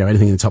draft pick. You know,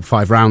 anything in the top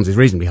 5 rounds is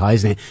reasonably high,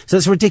 isn't it? So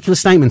it's a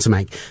ridiculous statement to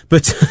make.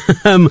 But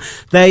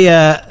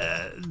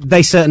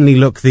they certainly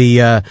look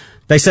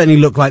they certainly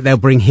look like they'll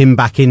bring him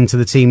back into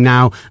the team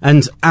now.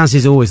 And as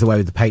is always the way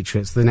with the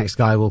Patriots, the next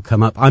guy will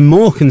come up. I'm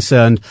more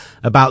concerned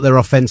about their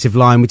offensive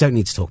line. We don't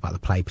need to talk about the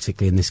play,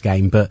 particularly in this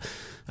game, but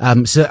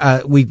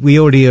we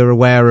already are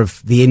aware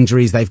of the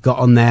injuries they've got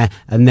on there.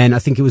 And then I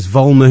think it was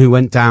Volmer who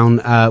went down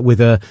with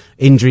a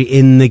injury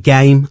in the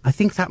game. I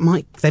think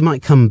they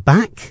might come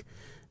back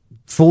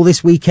for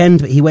this weekend,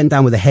 but he went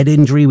down with a head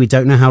injury. We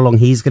don't know how long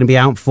he's going to be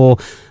out for,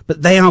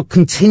 but they are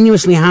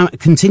continually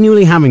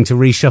having to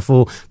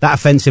reshuffle that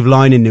offensive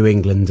line in New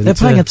England. And they're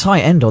playing a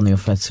tight end on the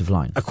offensive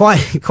line.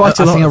 Quite a lot.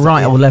 I think a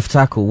right or left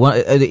tackle.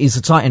 He's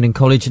a tight end in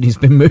college and he's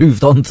been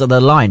moved onto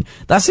the line.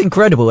 That's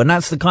incredible, and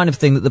that's the kind of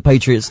thing that the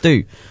Patriots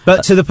do.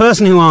 But to the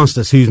person who asked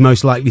us who's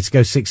most likely to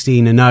go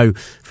 16-0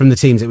 from the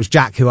teams, it was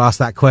Jack who asked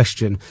that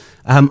question.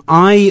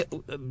 My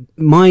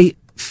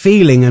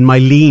feeling and my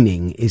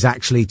leaning is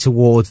actually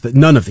towards that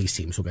none of these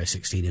teams will go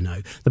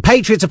 16-0. The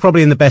Patriots are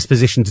probably in the best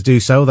position to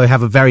do so. They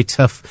have a very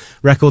tough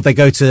record. They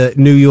go to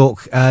New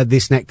York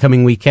this next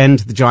coming weekend.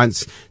 The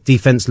Giants'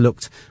 defense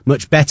looked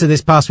much better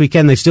this past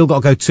weekend. They've still got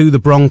to go to the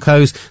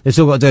Broncos. They've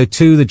still got to go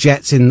to the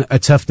Jets in a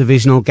tough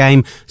divisional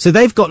game. So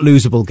they've got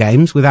losable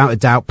games without a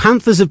doubt.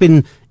 Panthers have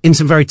been in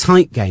some very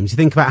tight games. You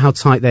think about how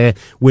tight their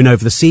win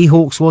over the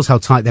Seahawks was, how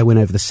tight their win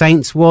over the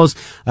Saints was,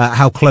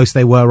 how close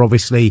they were,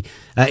 obviously,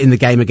 in the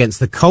game against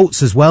the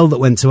Colts as well, that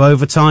went to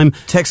overtime.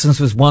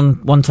 Texans was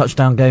one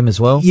touchdown game as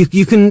well.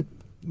 You can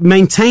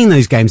maintain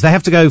those games. They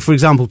have to go, for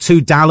example,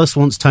 to Dallas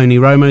once Tony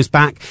Romo's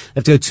back. They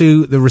have to go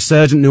to the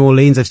resurgent New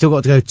Orleans. They've still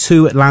got to go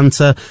to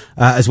Atlanta,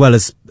 as well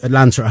as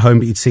Atlanta at home,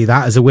 but you'd see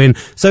that as a win.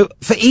 So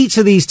for each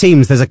of these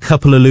teams, there's a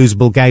couple of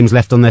losable games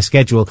left on their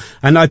schedule.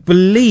 And I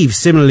believe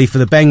similarly for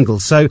the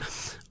Bengals. So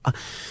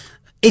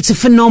it's a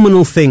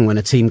phenomenal thing when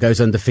a team goes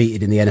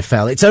undefeated in the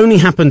NFL. It's only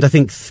happened, I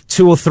think,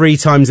 2 or 3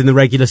 times in the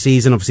regular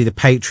season. Obviously, the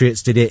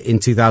Patriots did it in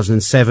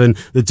 2007.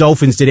 The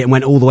Dolphins did it and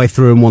went all the way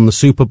through and won the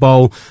Super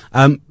Bowl.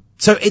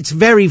 So it's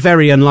very,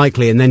 very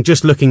unlikely. And then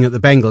just looking at the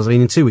Bengals, I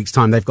mean, in 2 weeks'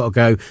 time, they've got to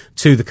go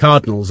to the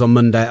Cardinals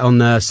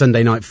on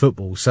Sunday Night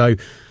Football. So,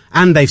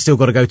 and they've still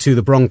got to go to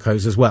the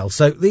Broncos as well.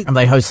 So, and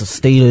they host the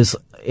Steelers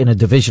in a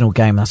divisional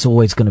game. That's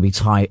always going to be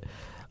tight.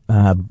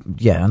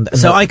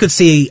 So I could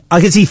see 3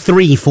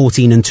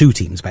 14-2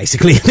 teams,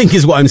 basically, I think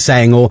is what I'm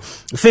saying, or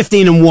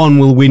 15-1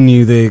 will win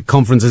you the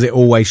conference as it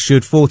always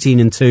should,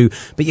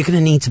 14-2, but you're going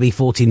to need to be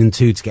 14-2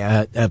 to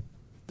get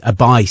a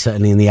bye,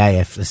 certainly in the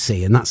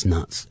AFC, and that's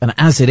nuts. And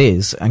as it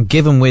is, and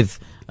given with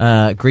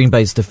Green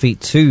Bay's defeat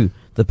to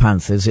the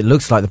Panthers, it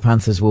looks like the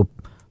Panthers will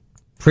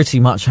pretty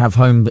much have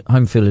home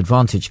field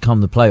advantage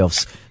come the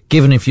playoffs,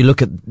 given if you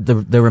look at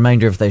the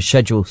remainder of their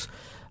schedules,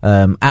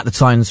 at the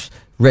Titans,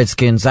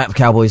 Redskins, at the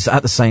Cowboys,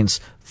 at the Saints,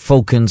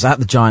 Falcons, at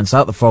the Giants,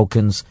 at the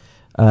Falcons,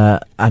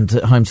 and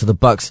at home to the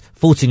Bucks.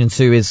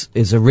 14-2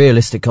 is a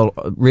realistic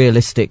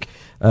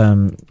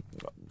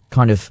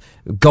kind of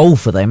goal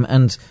for them,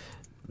 and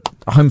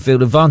home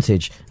field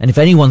advantage. And if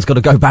anyone's got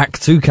to go back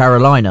to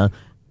Carolina,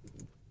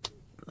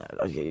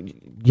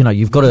 you know,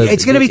 you've got to...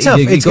 It's going to be tough.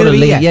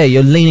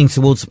 You're leaning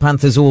towards the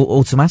Panthers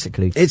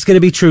automatically. It's going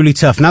to be truly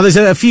tough. Now, there's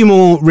a few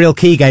more real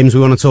key games we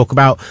want to talk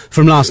about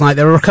from last night.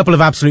 There were a couple of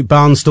absolute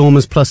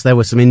barnstormers, plus there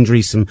were some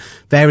injuries, some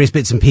various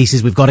bits and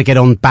pieces. We've got to get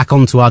back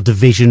onto our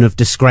division of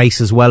disgrace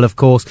as well, of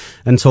course,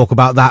 and talk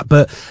about that.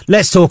 But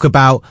let's talk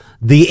about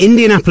the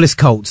Indianapolis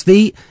Colts.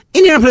 The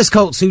Indianapolis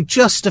Colts, who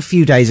just a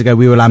few days ago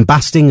we were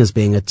lambasting as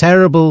being a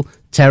terrible,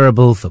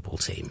 terrible football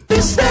team.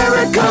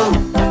 Hysterical.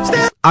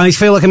 I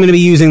feel like I'm going to be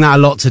using that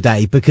a lot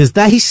today because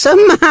they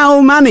somehow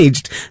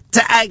managed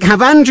to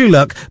have Andrew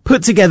Luck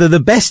put together the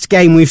best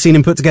game we've seen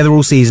him put together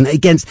all season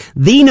against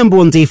the number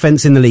 1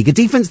 defense in the league. A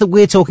defense that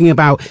we're talking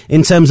about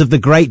in terms of the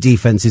great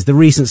defenses, the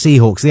recent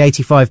Seahawks, the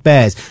 85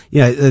 Bears, you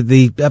know,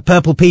 the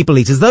Purple People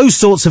Eaters, those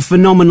sorts of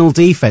phenomenal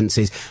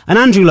defenses. And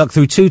Andrew Luck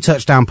threw 2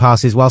 touchdown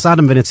passes whilst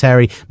Adam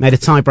Vinatieri made a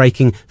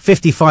tie-breaking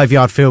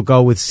 55-yard field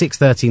goal with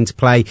 6:13 to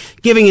play,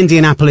 giving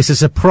Indianapolis a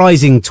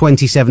surprising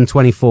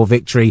 27-24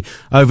 victory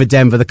over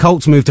Denver. The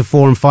Colts moved to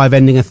 4-5,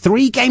 ending a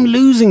 3-game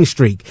losing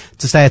streak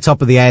to stay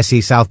atop of the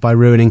AFC South by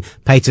ruining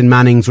Peyton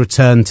Manning's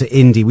return to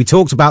Indy. We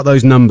talked about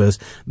those numbers.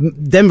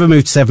 Denver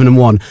moved to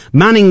 7-1.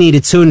 Manning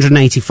needed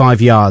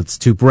 285 yards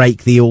to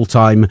break the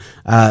all-time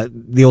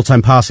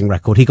passing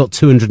record. He got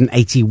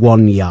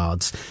 281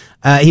 yards.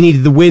 He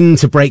needed the win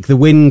to break the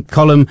win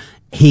column.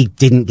 he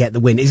didn't get the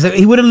win.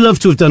 He would have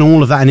loved to have done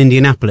all of that in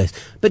Indianapolis.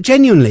 But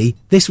genuinely,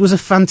 this was a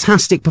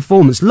fantastic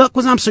performance. Luck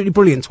was absolutely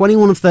brilliant.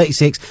 21 of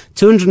 36,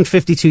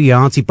 252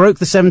 yards. He broke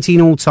the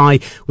 17-all tie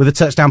with a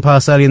touchdown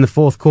pass early in the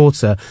fourth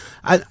quarter.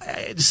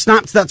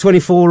 Snapped that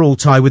 24-all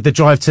tie with the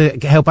drive to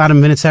help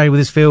Adam Vinatieri with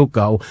his field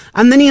goal.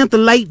 And then he had the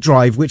late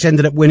drive, which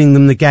ended up winning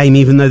them the game,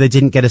 even though they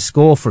didn't get a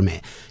score from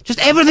it. Just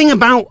everything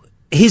about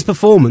his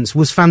performance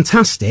was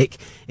fantastic.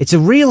 It's a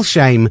real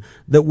shame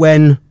that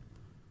when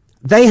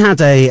they had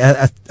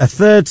a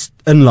third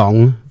and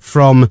long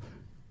from,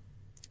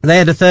 they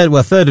had a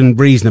third and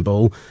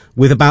reasonable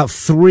with about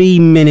 3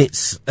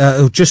 minutes,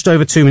 just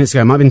over 2 minutes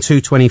ago, it might have been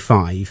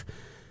 2:25.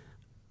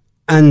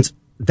 And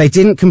they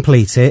didn't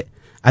complete it,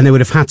 and they would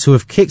have had to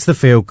have kicked the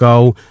field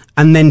goal,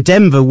 and then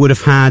Denver would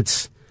have had,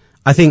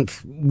 I think,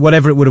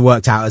 whatever it would have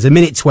worked out as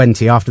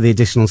 1:20 after the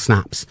additional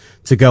snaps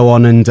to go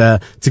on and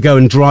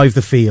drive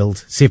the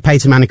field, see if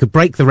Peyton Manning could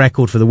break the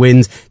record for the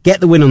wins,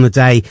 get the win on the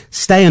day,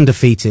 stay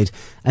undefeated.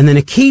 And then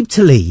Aqib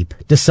Talib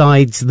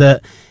decides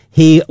that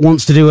he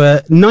wants to do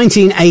a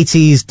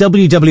 1980s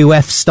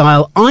WWF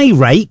style eye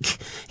rake.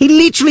 He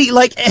literally, he's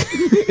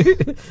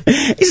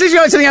literally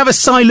like something out of a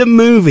silent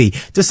movie.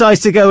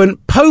 Decides to go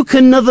and poke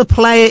another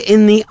player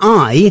in the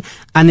eye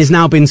and has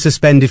now been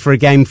suspended for a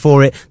game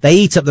for it. They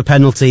eat up the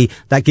penalty.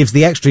 That gives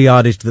the extra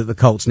yardage that the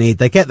Colts need.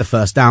 They get the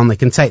first down. They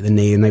can take the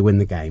knee and they win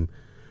the game.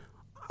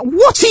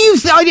 What do you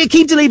think?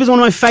 Aqib Talib is one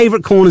of my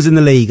favourite corners in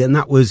the league, and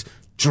that was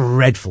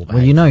dreadful.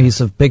 Well, you know, he's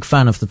a big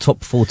fan of the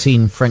top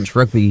 14 French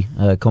rugby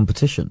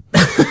competition.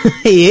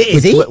 He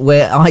is, he?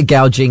 Where eye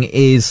gouging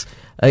is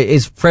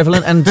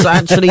prevalent and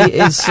actually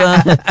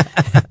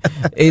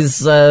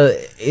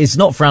is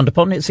not frowned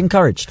upon. It's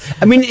encouraged.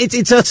 I mean,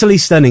 it's utterly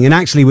stunning. And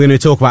actually, we're going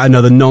to talk about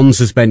another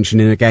non-suspension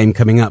in a game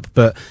coming up.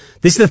 But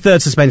this is the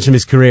third suspension of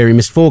his career. He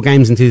missed 4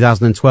 games in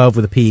 2012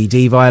 with a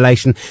PED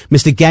violation.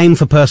 Missed a game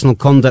for personal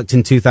conduct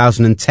in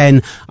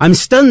 2010. I'm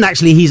stunned,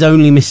 actually, he's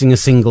only missing a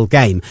single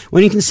game.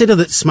 When you consider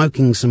that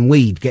smoking some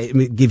weed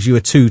gives you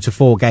a 2 to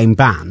 4 game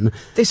ban.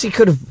 He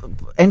could have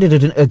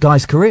ended a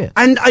guy's career.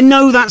 And I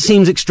know that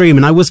seems extreme,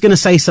 and I was going to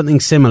say something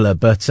similar,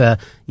 but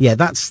yeah,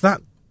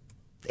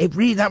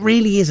 that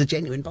really is a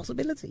genuine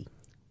possibility.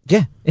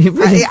 Yeah, it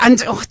really. And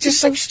just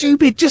so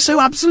stupid, just so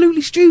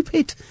absolutely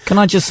stupid. Can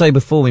I just say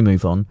before we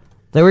move on,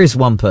 there is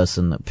one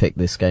person that picked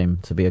this game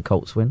to be a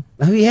Colts win.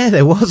 Oh yeah,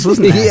 there was,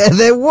 wasn't there? Yeah,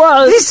 there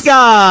was. This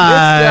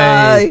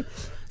guy.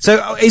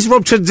 So is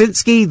Rob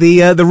Chudzinski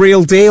the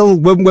real deal?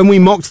 When we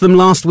mocked them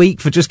last week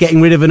for just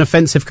getting rid of an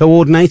offensive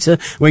coordinator,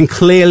 when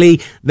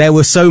clearly there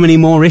were so many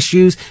more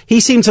issues, he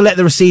seemed to let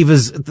the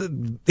receivers.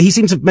 He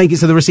seemed to make it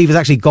so the receivers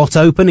actually got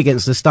open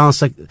against the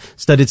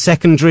star-studded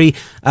secondary.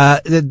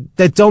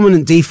 Their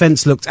dominant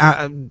defense looked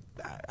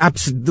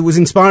there was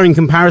inspiring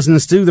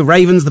comparisons to the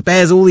Ravens, the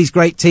Bears, all these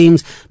great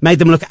teams, made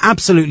them look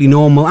absolutely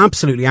normal,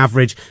 absolutely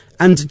average.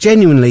 And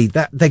genuinely,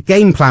 their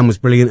game plan was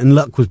brilliant and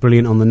Luck was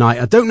brilliant on the night.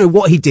 I don't know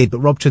what he did, but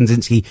Rob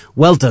Chudzinski,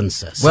 well done,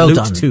 sir. Well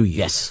done to you.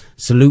 Yes.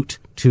 Salute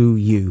to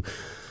you.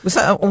 Was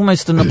that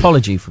almost an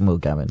apology from Will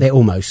Gavin? They're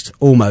almost.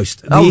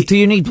 Oh, do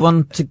you need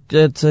one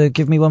to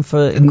give me one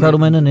for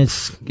Incredelman and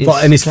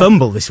his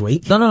fumble this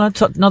week? No,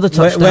 another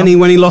touchdown.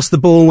 When he lost the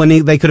ball,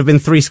 they could have been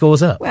 3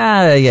 scores up.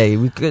 Well,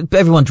 yeah,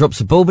 everyone drops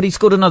the ball, but he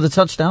scored another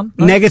touchdown.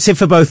 Right? Negative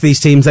for both these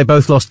teams. They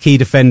both lost key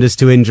defenders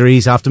to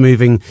injuries after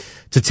moving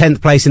to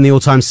 10th place in the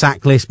all-time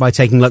sack list by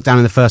taking Luck down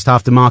in the first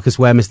half. DeMarcus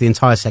Ware missed the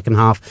entire second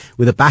half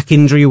with a back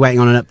injury. Waiting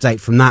on an update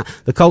from that.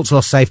 The Colts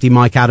lost safety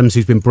Mike Adams,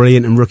 who's been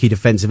brilliant, and rookie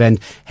defensive end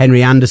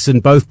Henry Anderson,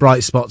 both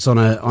bright spots on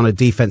a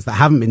defense that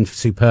haven't been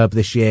superb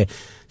this year.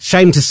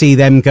 Shame to see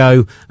them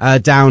go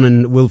down,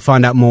 and we'll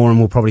find out more, and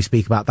we'll probably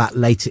speak about that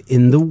later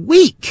in the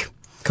week.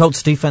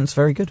 Colts defense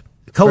very good.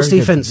 Colts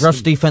defense,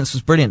 rush defense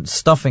was brilliant,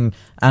 stuffing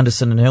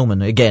Anderson and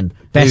Hillman again.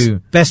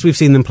 Best we've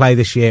seen them play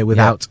this year,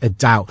 without a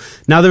doubt.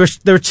 Now there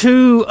are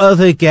 2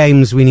 other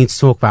games we need to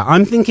talk about.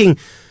 I'm thinking,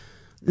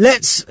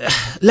 let's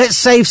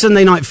save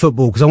Sunday Night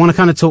Football, because I want to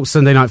kind of talk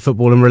Sunday Night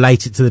Football and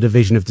relate it to the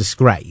division of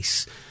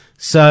disgrace.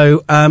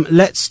 So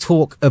let's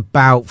talk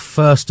about,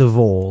 first of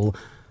all,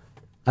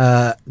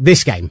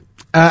 this game.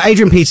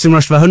 Adrian Peterson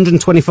rushed for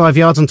 125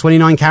 yards on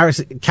 29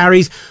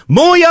 carries,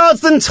 more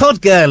yards than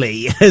Todd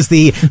Gurley, as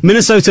the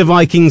Minnesota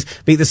Vikings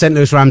beat the St.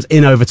 Louis Rams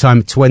in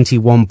overtime,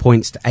 21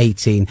 points to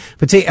 18.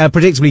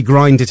 Predictably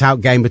grinded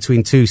out game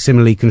between 2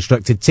 similarly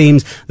constructed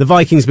teams. The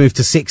Vikings moved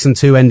to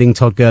 6-2, ending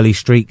Todd Gurley's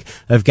streak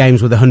of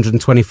games with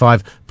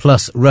 125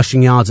 plus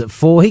rushing yards at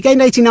 4. He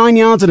gained 89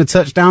 yards and a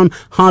touchdown.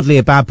 Hardly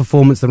a bad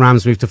performance. The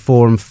Rams moved to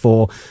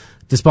 4-4.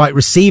 Despite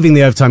receiving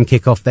the overtime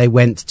kickoff, they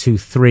went to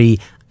 3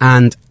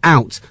 and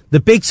out. The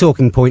big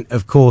talking point,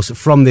 of course,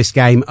 from this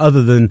game,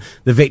 other than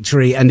the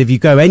victory, and if you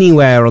go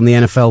anywhere on the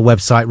NFL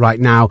website right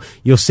now,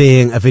 you're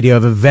seeing a video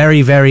of a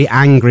very, very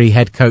angry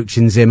head coach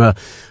in Zimmer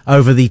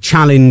over the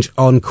challenge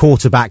on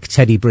quarterback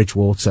Teddy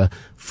Bridgewater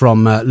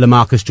from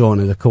LaMarcus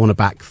Joyner, the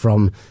cornerback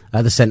from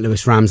the St.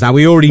 Louis Rams. Now,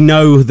 we already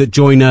know that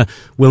Joyner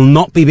will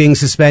not be being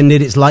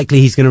suspended. It's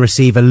likely he's going to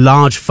receive a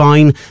large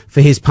fine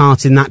for his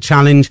part in that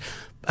challenge.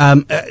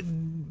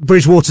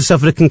 Bridgewater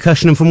suffered a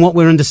concussion, and from what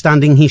we're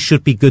understanding, he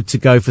should be good to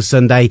go for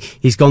Sunday.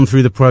 He's gone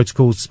through the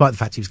protocols, despite the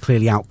fact he was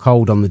clearly out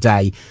cold on the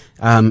day.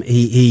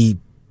 He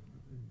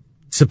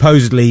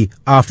supposedly,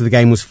 after the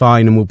game, was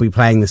fine and will be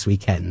playing this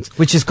weekend.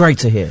 Which is great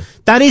to hear.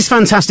 That is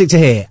fantastic to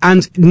hear.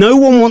 And no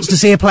one wants to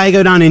see a player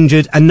go down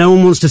injured, and no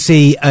one wants to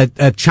see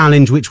a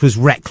challenge which was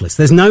reckless.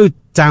 There's no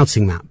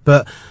doubting that.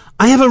 But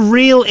I have a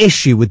real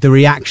issue with the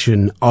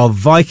reaction of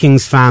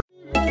Vikings fans.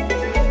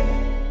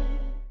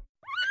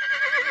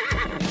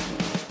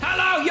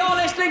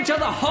 To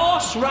the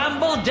Horse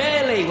Ramble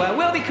Daily, where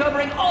we'll be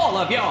covering all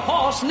of your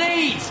horse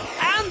needs.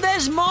 And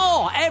there's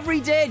more. Every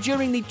day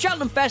during the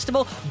Cheltenham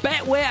Festival,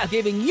 Betway are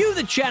giving you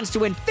the chance to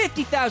win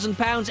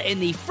 £50,000 in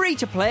the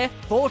free-to-play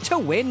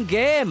 4-to-win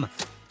game.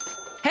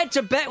 Head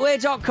to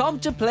betway.com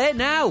to play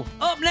now.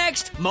 Up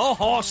next, more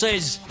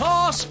horses.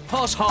 Horse,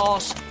 horse,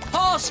 horse.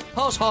 Horse,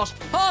 horse, horse.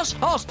 Horse,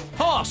 horse,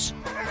 horse.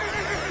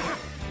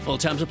 Full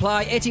terms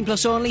apply. 18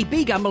 plus only.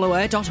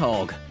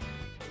 BeGambleAware.org.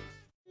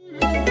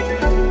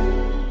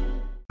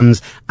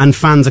 And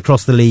fans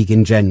across the league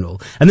in general.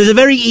 And there's a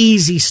very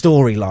easy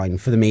storyline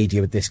for the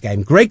media with this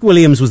game. Greg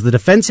Williams was the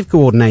defensive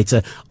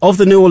coordinator of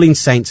the New Orleans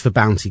Saints for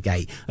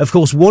Bountygate. Of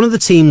course, one of the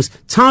teams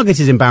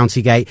targeted in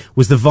Bountygate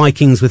was the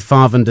Vikings with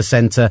Favre under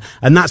centre,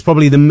 and that's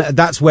probably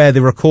that's where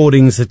the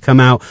recordings had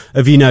come out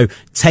of,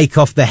 take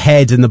off the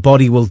head and the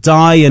body will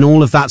die and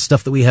all of that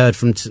stuff that we heard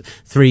from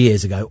 3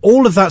 years ago.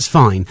 All of that's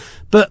fine,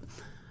 but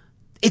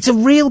it's a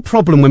real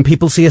problem when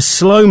people see a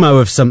slow-mo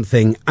of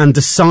something and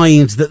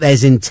decide that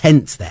there's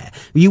intent there.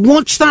 You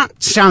watch that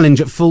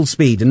challenge at full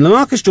speed, and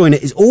LaMarcus Joyner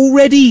is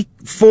already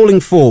falling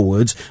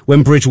forwards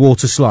when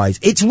Bridgewater slides.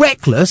 It's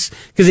reckless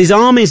because his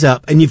arm is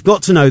up, and you've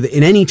got to know that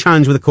in any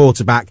challenge with a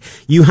quarterback,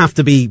 you have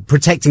to be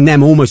protecting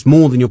them almost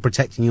more than you're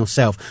protecting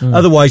yourself.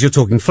 Otherwise, you're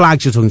talking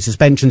flags, you're talking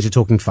suspensions, you're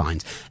talking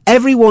fines.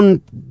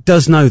 Everyone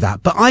does know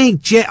that, but I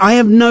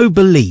have no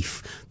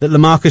belief that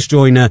LaMarcus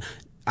Joyner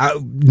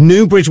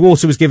knew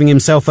Bridgewater was giving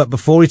himself up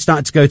before he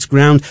started to go to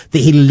ground, that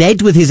he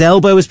led with his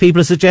elbow, as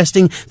people are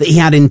suggesting, that he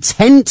had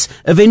intent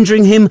of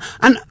injuring him,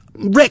 and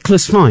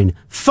reckless,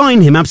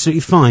 fine him,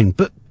 absolutely fine,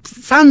 but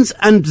fans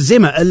and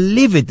Zimmer are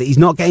livid that he's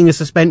not getting a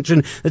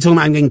suspension. They're talking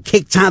about him getting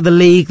kicked out of the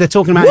league. They're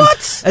talking about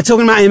They're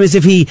talking about him as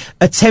if he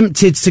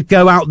attempted to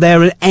go out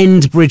there and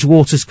end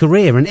Bridgewater's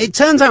career. And it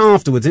turns out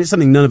afterwards, and it's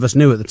something none of us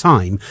knew at the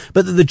time,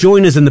 but that the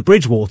Joyners and the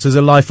Bridgewaters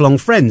are lifelong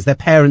friends. Their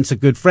parents are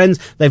good friends.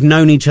 They've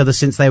known each other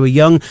since they were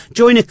young.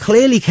 Joyner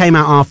clearly came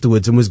out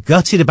afterwards and was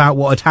gutted about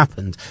what had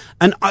happened.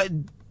 And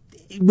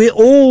we're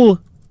all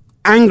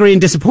angry and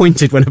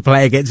disappointed when a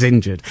player gets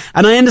injured.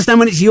 And I understand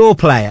when it's your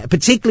player,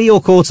 particularly your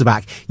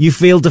quarterback, you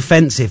feel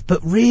defensive. But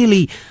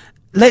really,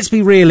 let's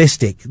be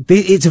realistic.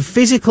 It's a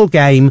physical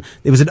game.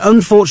 It was an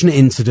unfortunate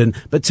incident.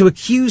 But to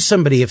accuse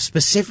somebody of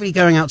specifically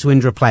going out to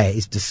injure a player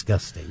is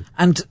disgusting.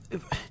 And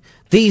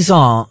these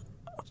are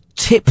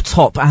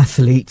tip-top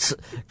athletes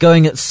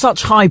going at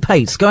such high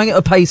pace, going at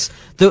a pace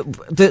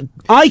that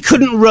I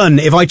couldn't run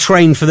if I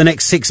trained for the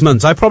next 6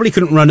 months. I probably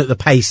couldn't run at the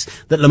pace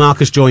that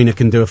LaMarcus Joyner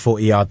can do a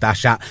 40-yard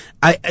dash at,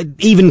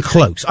 even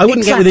close. I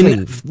wouldn't get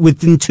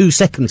within 2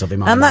 seconds of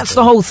him. And that's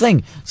the whole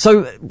thing.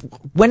 So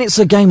when it's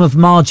a game of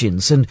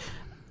margins, and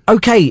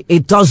okay,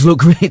 it does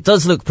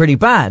look pretty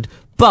bad,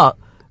 but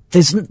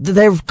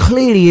there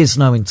clearly is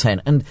no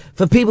intent. And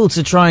for people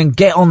to try and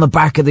get on the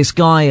back of this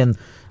guy and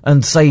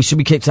say he should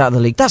be kicked out of the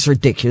league, that's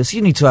ridiculous.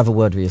 You need to have a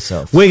word with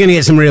yourself. We're going to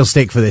get some real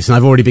stick for this, and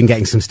I've already been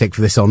getting some stick for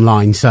this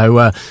online.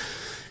 So,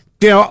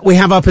 we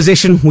have our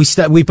position.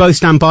 We both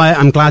stand by it.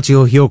 I'm glad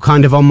you're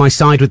kind of on my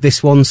side with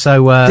this one.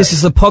 So, this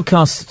is the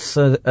podcast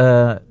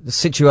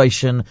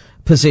situation,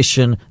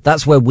 position.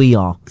 That's where we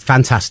are.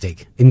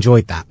 Fantastic.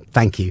 Enjoyed that.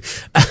 Thank you.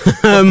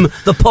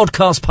 The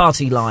podcast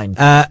party line.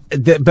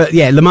 But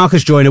yeah,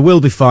 LaMarcus Joyner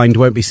will be fined,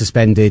 won't be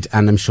suspended,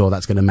 and I'm sure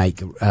that's going to make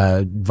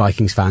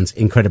Vikings fans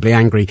incredibly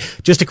angry.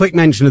 Just a quick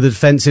mention of the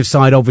defensive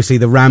side. Obviously,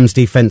 the Rams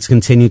defense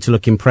continued to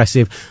look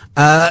impressive.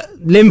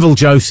 Linval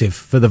Joseph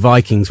for the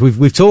Vikings.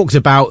 We've talked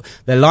about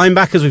their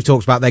linebackers. We've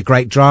talked about their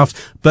great draft.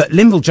 But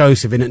Linval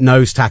Joseph in at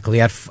nose tackle, he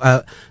had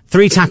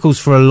 3 tackles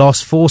for a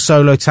loss, 4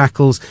 solo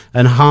tackles,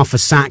 and half a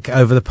sack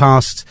over the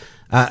past.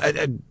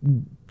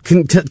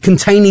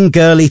 Containing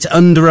Gurley to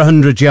under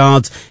 100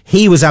 yards.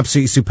 He was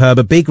absolutely superb.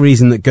 A big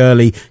reason that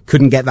Gurley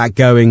couldn't get that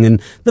going.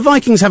 And the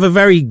Vikings have a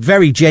very,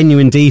 very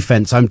genuine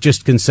defense. I'm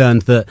just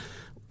concerned that,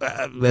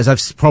 as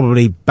I've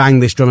probably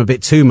banged this drum a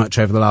bit too much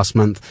over the last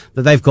month,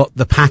 that they've got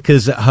the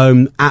Packers at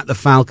home, at the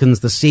Falcons,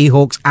 the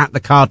Seahawks, at the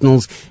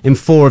Cardinals in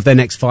 4 of their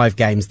next 5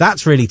 games.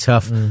 That's really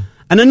tough. And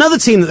another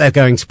team that they're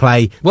going to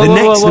play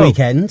next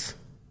weekend.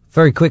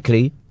 Very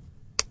quickly,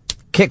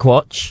 kick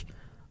watch.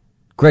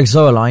 Greg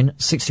Zoerlein,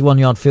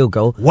 61-yard field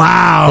goal.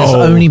 Wow!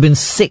 There's only been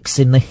 6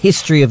 in the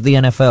history of the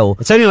NFL.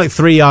 It's only like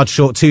 3 yards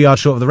short, 2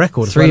 yards short of the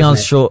record. 3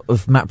 yards short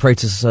of Matt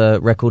Prater's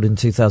record in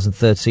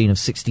 2013 of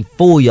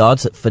 64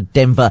 yards for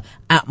Denver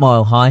at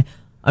Mile High.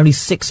 Only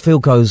 6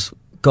 field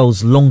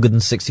goals longer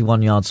than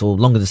 61 yards or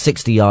longer than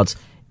 60 yards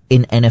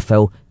in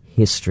NFL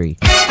history.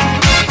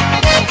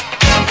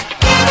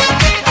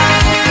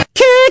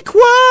 Kick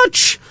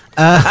watch!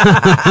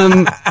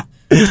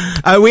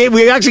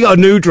 We actually got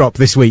a new drop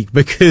this week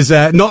because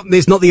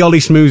it's not the Ollie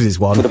Schmoozes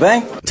one. To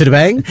the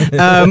bang.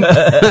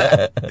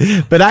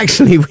 But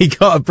actually we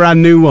got a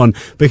brand new one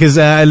because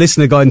a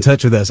listener got in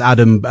touch with us,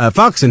 Adam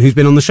Farquharson, who's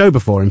been on the show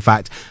before, in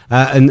fact,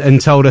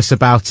 and told us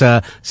about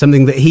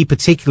something that he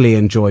particularly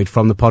enjoyed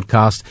from the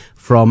podcast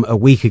from a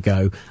week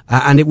ago.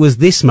 And it was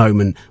this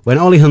moment when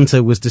Ollie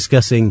Hunter was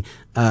discussing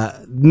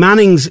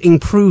Manning's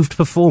improved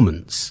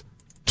performance.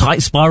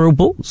 Tight spiral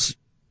balls.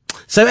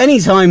 So any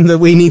time that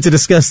we need to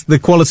discuss the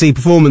quality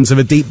performance of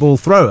a deep ball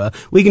thrower,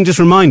 we can just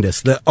remind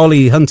us that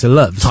Ollie Hunter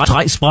loves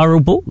tight spiral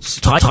balls.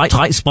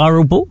 Tight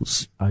spiral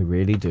balls. I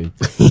really do.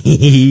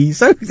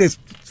 So it's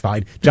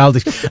fine.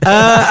 Childish.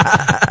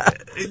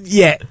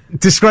 Yeah,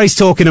 disgrace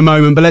talk in a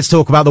moment, but let's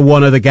talk about the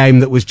one other game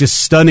that was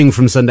just stunning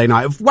from Sunday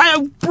night.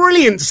 Wow,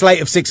 brilliant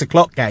slate of 6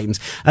 o'clock games.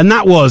 And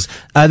that was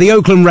the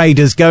Oakland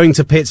Raiders going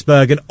to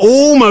Pittsburgh and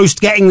almost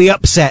getting the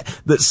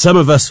upset that some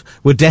of us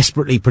were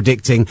desperately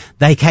predicting.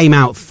 They came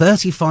out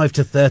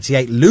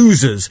 35-38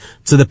 losers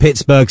to the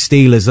Pittsburgh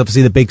Steelers.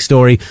 Obviously the big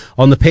story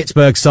on the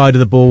Pittsburgh side of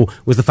the ball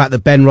was the fact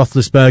that Ben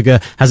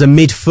Roethlisberger has a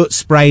mid-foot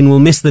sprain, will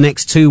miss the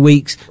next 2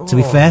 weeks. To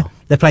be fair,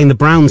 they're playing the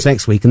Browns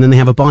next week and then they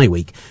have a bye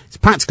week. It's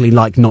practically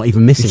like not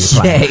even missing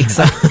a player. Yeah,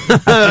 exactly.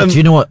 Do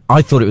you know what?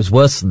 I thought it was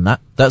worse than that.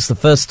 That's the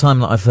first time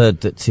that I've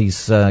heard that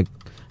he's had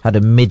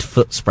a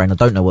mid-foot sprain. I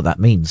don't know what that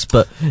means,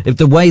 but if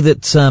the way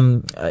that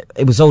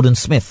it was Alden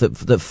Smith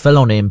that fell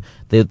on him,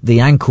 the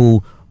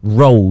ankle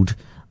rolled,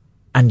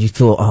 and you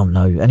thought, oh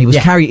no, and he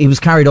was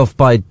carried off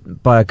by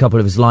a couple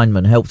of his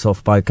linemen, helped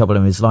off by a couple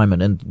of his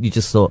linemen, and you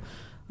just thought,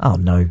 oh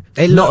no,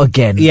 not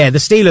again. Yeah, the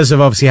Steelers have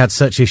obviously had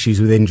such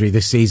issues with injury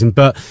this season,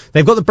 but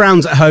they've got the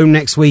Browns at home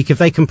next week. If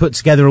they can put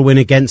together a win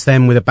against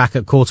them with a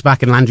backup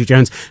quarterback, and Landry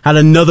Jones had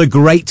another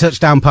great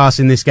touchdown pass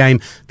in this game,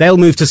 they'll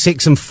move to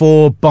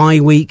 6-4 bye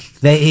week.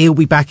 He'll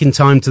be back in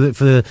time for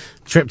the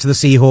trip to the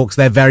Seahawks.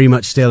 They're very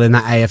much still in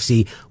that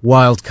AFC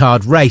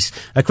wildcard race.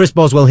 Chris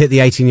Boswell hit the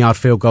 18-yard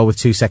field goal with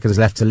 2 seconds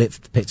left to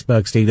lift the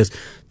Pittsburgh Steelers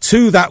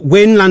to that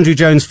win. Landry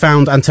Jones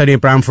found Antonio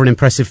Brown for an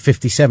impressive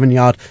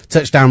 57-yard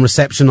touchdown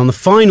reception on the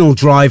final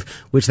drive,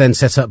 which then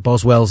set up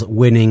Boswell's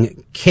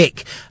winning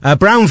kick.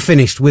 Brown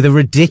finished with a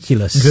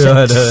ridiculous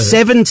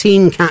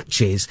 17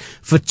 catches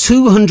for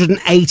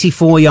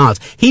 284 yards.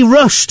 He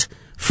rushed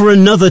for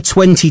another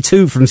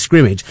 22 from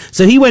scrimmage,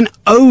 so he went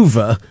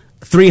over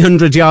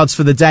 300 yards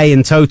for the day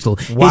in total.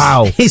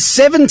 Wow. His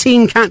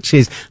 17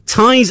 catches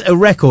ties a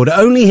record.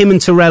 Only him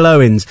and Terrell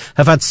Owens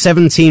have had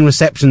 17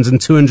 receptions and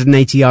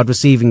 280-yard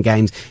receiving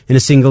games in a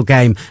single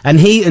game.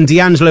 And he and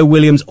D'Angelo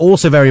Williams,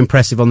 also very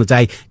impressive on the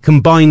day,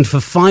 combined for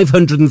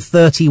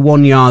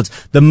 531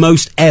 yards, the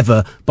most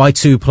ever by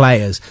two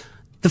players.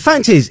 The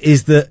fact is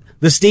that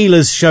the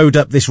Steelers showed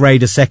up this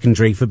Raiders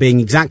secondary for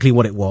being exactly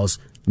what it was,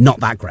 not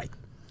that great.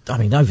 I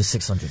mean, over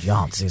 600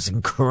 yards is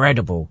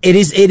incredible. It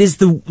is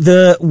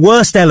the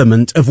worst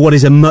element of what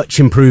is a much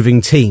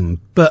improving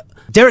team. But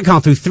Derek Carr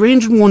threw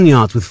 301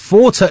 yards with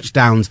 4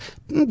 touchdowns,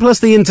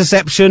 plus the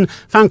interception,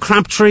 found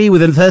Crabtree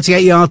with a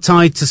 38-yard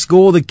tie to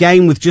score the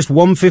game with just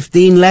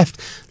 1:15 left.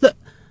 Look,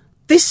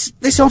 this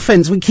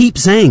offense, we keep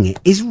saying it,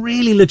 is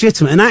really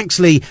legitimate. And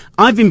actually,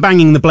 I've been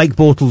banging the Blake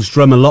Bortles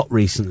drum a lot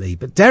recently,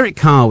 but Derek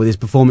Carr with his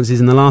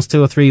performances in the last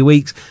 2 or 3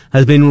 weeks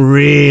has been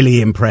really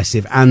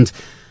impressive. And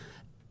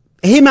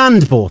him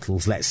and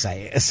Bortles, let's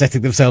say, are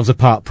setting themselves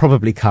apart.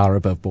 Probably Carr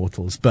above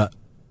Bortles, but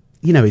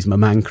you know he's my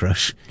man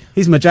crush.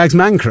 He's my Jags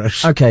man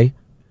crush. Okay.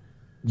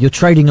 You're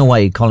trading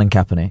away Colin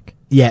Kaepernick.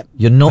 Yeah.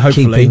 You're not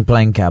keeping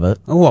Blaine Gabbert.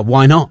 Oh, what?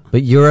 Why not?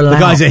 But you're allowed. The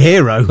guy's a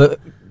hero. But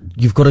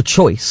you've got a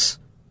choice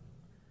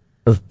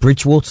of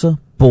Bridgewater,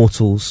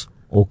 Bortles,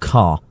 or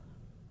Carr.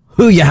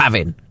 Who are you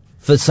having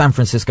for San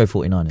Francisco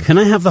 49ers? Can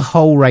I have the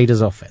whole Raiders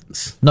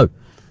offense? No.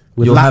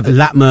 With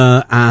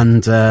Latmer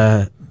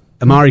and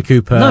Amari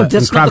Cooper, no,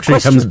 that's and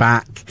Crabtree comes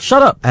back.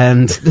 Shut up.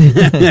 And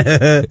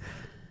can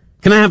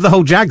I have the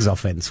whole Jags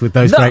offense with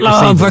those great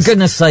receivers? Oh, for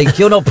goodness sake,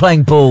 you're not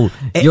playing ball.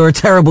 You're a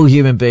terrible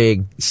human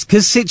being.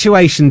 Because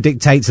situation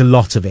dictates a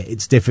lot of it.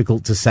 It's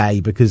difficult to say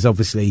because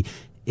obviously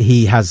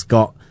he has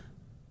got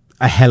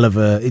a hell of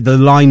the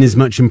line is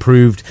much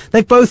improved.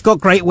 They've both got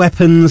great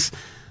weapons.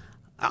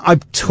 I'm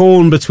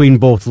torn between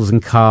Bortles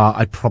and Carr.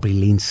 I'd probably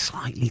lean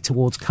slightly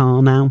towards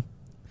Carr now.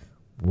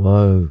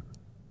 Whoa.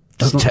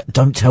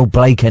 Don't tell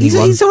Blake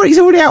anyone. He's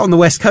already out on the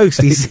West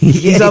Coast.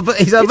 He's our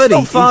buddy.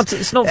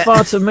 It's not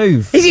far to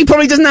move. He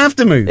probably doesn't have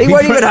to move. He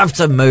won't even have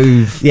to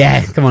move.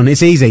 Yeah, come on,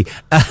 it's easy.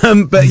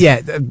 But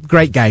yeah,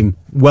 great game.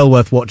 Well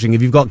worth watching.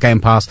 If you've got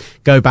Game Pass,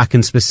 go back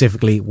and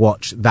specifically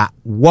watch that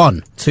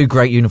one. 2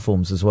 great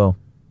uniforms as well.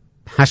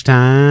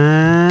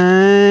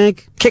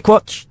 Hashtag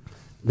Kickwatch.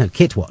 No,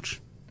 Kitwatch.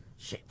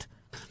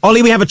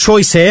 Ollie, we have a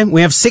choice here.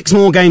 We have 6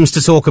 more games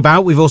to talk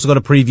about. We've also got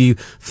to preview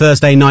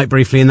Thursday night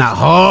briefly in that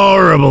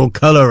horrible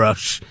colour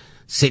rush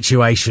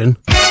situation.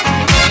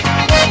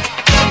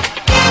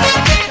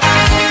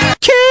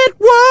 Kid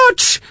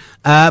Watch!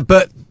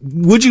 But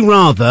would you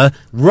rather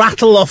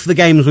rattle off the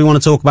games we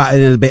want to talk about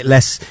in a bit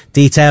less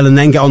detail and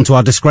then get on to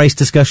our disgrace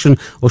discussion,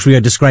 or should we go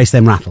disgrace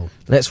then rattle?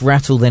 Let's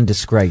rattle then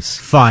disgrace.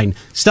 Fine.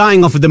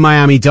 Starting off with the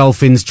Miami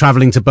Dolphins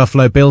travelling to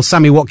Buffalo Bills.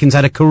 Sammy Watkins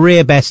had a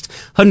career best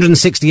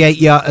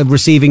 168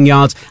 receiving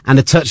yards and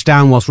a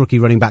touchdown, whilst rookie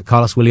running back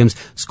Carlos Williams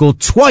scored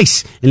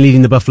twice in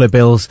leading the Buffalo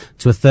Bills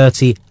to a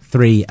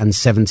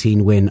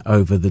 33-17 win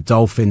over the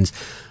Dolphins.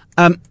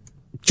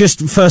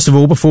 Just first of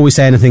all, before we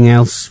say anything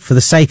else, for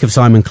the sake of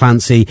Simon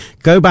Clancy,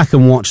 go back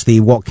and watch the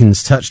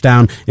Watkins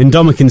touchdown.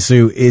 Ndamukong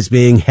Suh is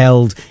being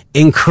held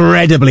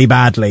incredibly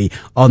badly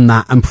on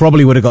that and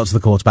probably would have got to the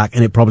quarterback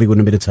and it probably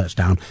wouldn't have been a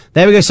touchdown.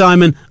 There we go,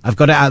 Simon. I've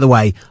got it out of the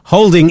way.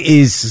 Holding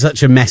is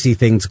such a messy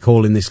thing to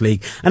call in this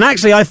league. And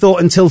actually, I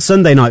thought until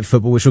Sunday Night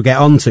Football, which we'll get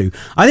on to,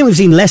 I think we've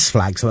seen less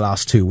flags the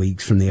last 2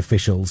 weeks from the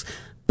officials.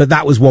 But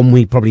that was one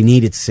we probably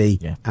needed to see,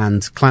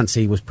 and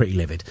Clancy was pretty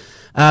livid.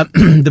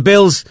 The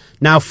Bills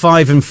now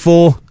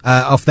 5-4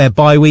 off their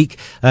bye week.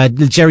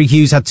 Jerry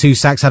Hughes had 2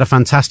 sacks, had a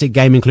fantastic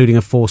game, including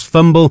a forced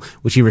fumble,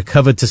 which he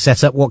recovered to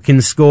set up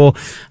Watkins' score.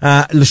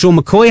 LaShawn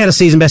McCoy had a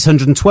season-best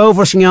 112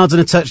 rushing yards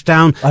and a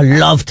touchdown. I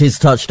loved his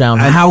touchdown.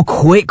 How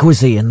quick was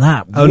he in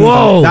that?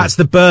 Whoa! That's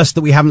the burst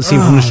that we haven't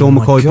seen from LaShawn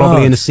McCoy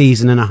probably in a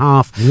season and a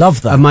half.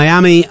 Love that.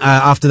 Miami,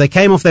 after they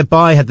came off their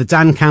bye, had the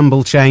Dan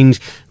Campbell change,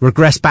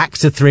 regressed back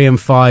to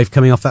 3-5,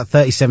 coming off that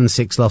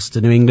 37-6 loss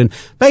to New England.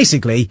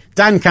 Basically,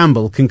 Dan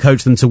Campbell can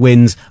coach them to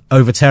wins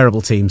over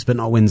terrible teams, but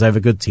not wins over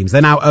good teams.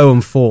 They're now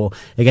 0-4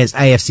 against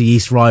AFC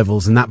East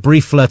rivals, and that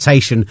brief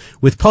flirtation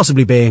with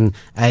possibly being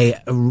a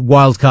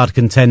wildcard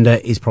contender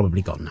is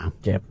probably gone now.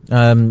 Yeah.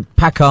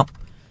 Pack up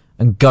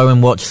and go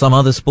and watch some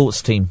other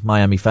sports team,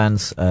 Miami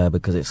fans,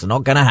 because it's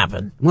not going to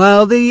happen.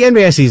 Well, the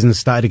NBA season has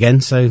started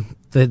again, so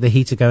the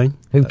Heat are going.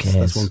 Who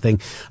cares? That's one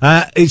thing.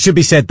 It should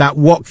be said that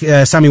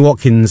Sammy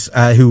Watkins,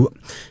 who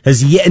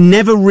has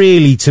never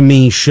really, to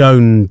me,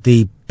 shown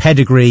the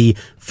pedigree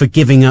for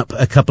giving up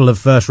a couple of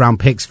first-round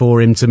picks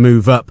for him to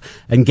move up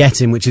and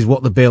get him, which is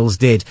what the Bills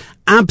did,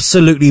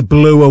 absolutely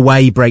blew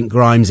away Brent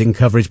Grimes in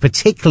coverage,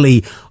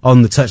 particularly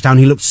on the touchdown.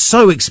 He looked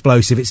so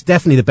explosive. It's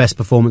definitely the best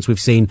performance we've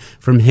seen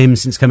from him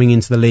since coming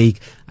into the league.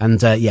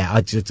 And,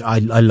 I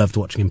loved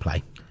watching him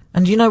play.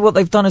 And you know what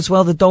they've done as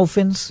well, the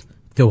Dolphins?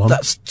 Go on.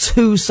 That's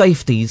 2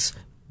 safeties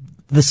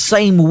the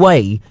same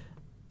way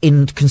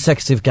in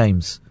consecutive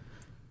games.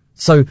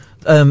 So,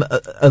 a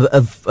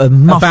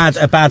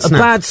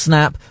bad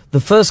snap. The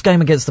first game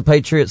against the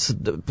Patriots,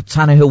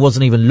 Tannehill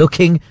wasn't even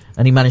looking,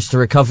 and he managed to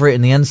recover it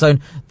in the end zone.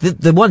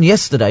 The one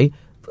yesterday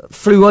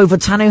flew over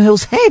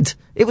Tannehill's head.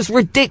 It was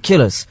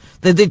ridiculous.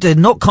 They're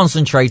not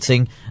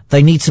concentrating.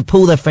 They need to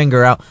pull their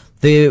finger out.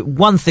 The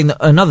one thing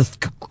another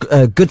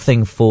good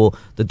thing for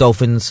the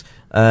Dolphins,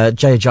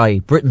 Jay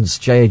Ajayi, Britain's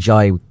Jay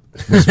Ajayi,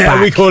 was back.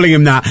 Are we calling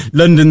him that?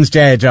 London's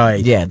Jay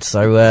Ajayi. Yeah,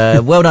 so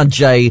well done,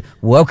 Jay.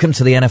 Welcome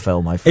to the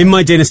NFL, my friend. In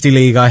my Dynasty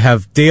League, I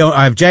have Jay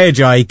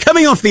Ajayi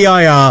coming off the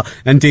IR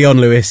and Dion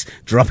Lewis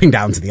dropping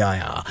down to the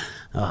IR.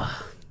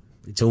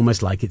 It's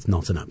almost like it's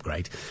not an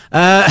upgrade.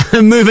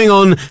 Moving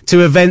on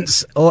to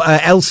events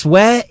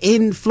elsewhere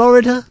in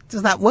Florida.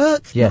 Does that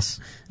work? Yes.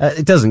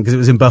 It doesn't, because it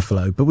was in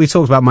Buffalo, but we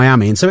talked about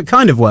Miami, and so it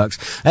kind of works.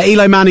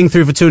 Eli Manning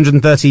threw for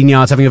 213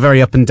 yards, having a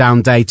very up and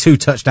down day, 2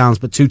 touchdowns,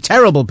 but 2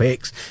 terrible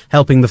picks,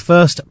 helping the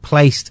first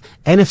placed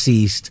NFC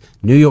East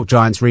New York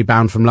Giants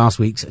rebound from last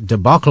week's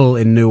debacle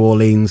in New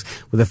Orleans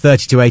with a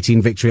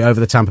 32-18 victory over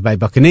the Tampa Bay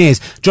Buccaneers.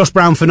 Josh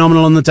Brown,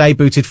 phenomenal on the day,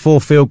 booted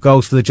 4 field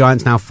goals for the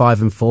Giants, now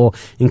 5-4,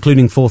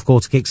 including fourth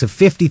quarter kicks of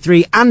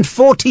 53 and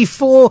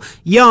 44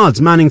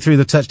 yards. Manning threw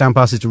the touchdown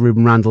passes to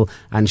Ruben Randle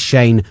and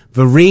Shane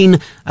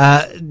Vereen.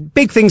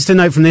 Big things to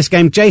note from this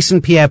game.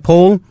 Jason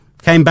Pierre-Paul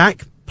came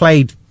back,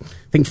 played, I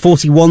think,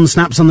 41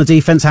 snaps on the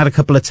defense, had a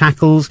couple of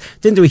tackles,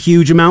 didn't do a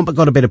huge amount, but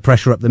got a bit of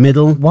pressure up the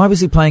middle. Why was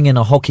he playing in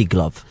a hockey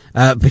glove? Do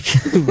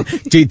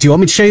you want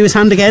me to show you his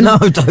hand again? No,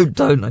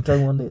 don't. I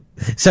don't want it.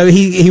 So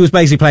he was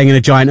basically playing in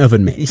a giant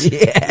oven mitt.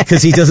 Yeah.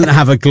 Because he doesn't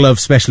have a glove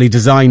specially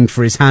designed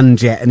for his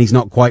hand yet, and he's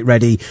not quite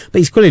ready, but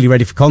he's clearly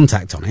ready for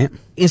contact on it.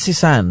 Is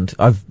his hand,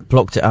 I've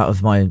blocked it out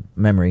of my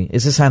memory,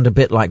 is his hand a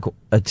bit like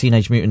a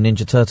Teenage Mutant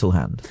Ninja Turtle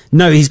hand?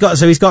 No, he's got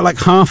like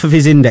half of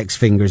his index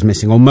finger is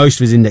missing, or most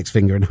of his index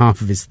finger and half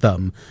of his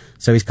thumb.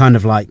 So he's kind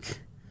of like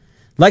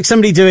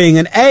somebody doing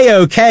an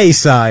A-OK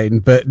sign,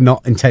 but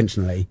not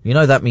intentionally. You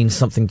know that means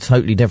something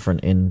totally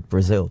different in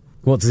Brazil.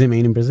 What does it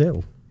mean in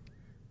Brazil?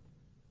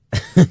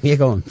 Yeah,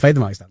 go on. Fade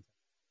the mic down.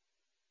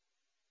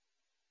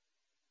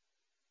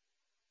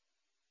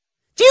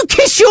 Do you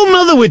kiss your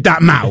mother with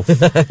that mouth?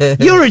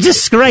 You're a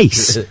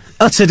disgrace.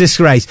 Utter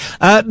disgrace.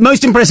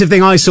 Most impressive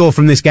thing I saw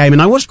from this game,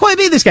 and I watched quite a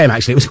bit of this game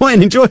actually, it was quite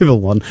an enjoyable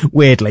one,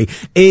 weirdly,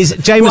 is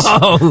James...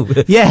 Whoa!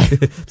 Yeah.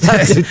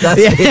 That's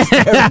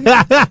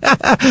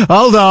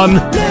Hold on.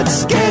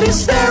 Let's get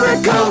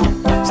hysterical.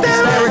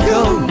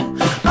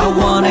 I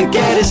wanna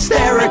get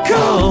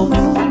hysterical.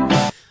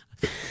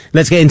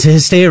 Let's get into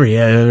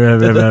hysteria.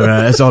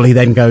 As Ollie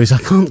then goes, I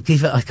can't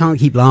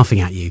keep laughing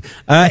at you.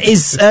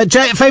 Famous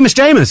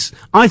Jameis.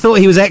 I thought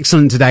he was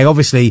excellent today.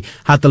 Obviously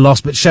had the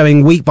loss, but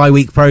showing week by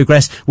week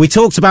progress. We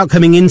talked about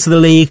coming into the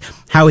league,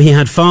 how he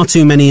had far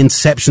too many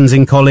interceptions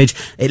in college.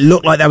 It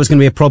looked like that was going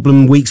to be a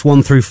problem weeks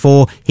 1 through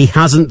 4. He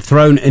hasn't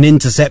thrown an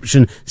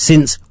interception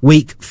since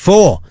week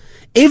 4.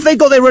 If they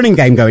got their running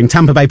game going,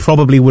 Tampa Bay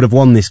probably would have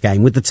won this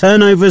game. With the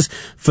turnovers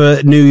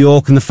for New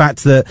York and the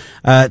fact that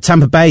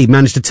Tampa Bay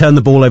managed to turn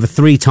the ball over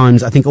 3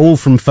 times, I think all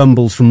from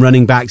fumbles from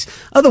running backs.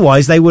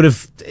 Otherwise, I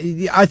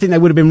think they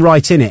would have been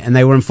right in it, and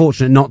they were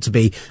unfortunate not to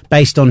be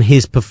based on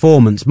his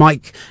performance.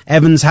 Mike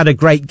Evans had a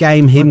great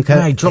game. He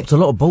dropped a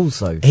lot of balls,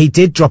 though. He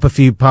did drop a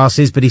few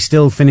passes, but he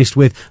still finished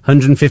with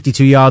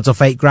 152 yards off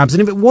 8 grabs.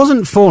 And if it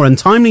wasn't for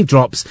untimely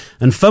drops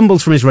and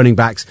fumbles from his running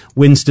backs,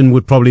 Winston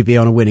would probably be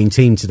on a winning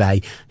team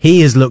today.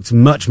 He has looked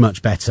much,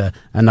 much better,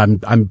 and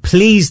I'm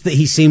pleased that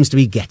he seems to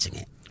be getting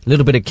it. A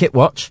little bit of kit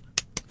watch.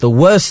 The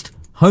worst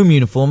home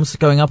uniforms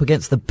going up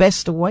against the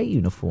best away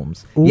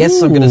uniforms. Ooh.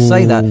 Yes, I'm going to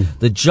say that.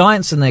 The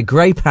Giants and their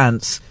grey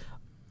pants.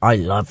 I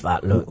love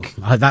that look.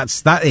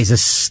 That's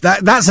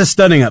a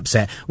stunning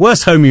upset.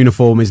 Worst home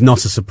uniform is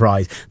not a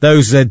surprise.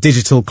 Those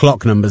digital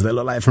clock numbers that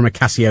look like from a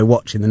Casio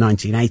watch in the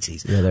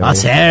 1980s are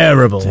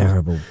terrible.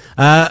 Terrible.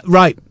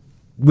 Right.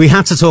 We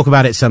had to talk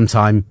about it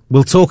sometime.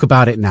 We'll talk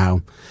about it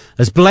now.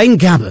 As Blaine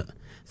Gabbert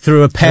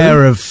threw a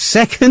pair of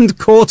second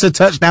quarter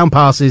touchdown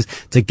passes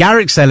to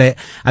Garrett Sellett,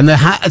 and the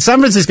San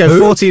Francisco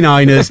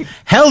 49ers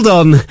held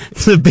on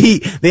to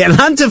beat the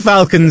Atlanta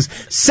Falcons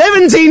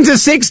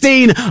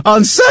 17-16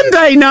 on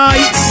Sunday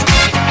night.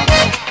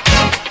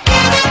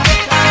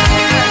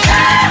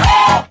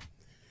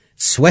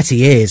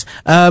 Sweaty ears.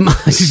 I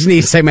just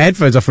need to take my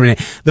headphones off for a minute.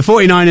 The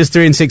 49ers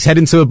 3-6 head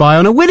into a bye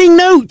on a winning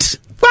note.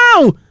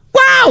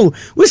 Wow!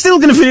 We're still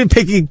going to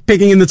finish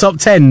picking in the top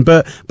 10,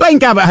 but Blaine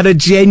Gabbert had a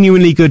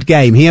genuinely good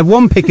game. He had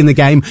 1 pick in the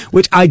game,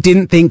 which I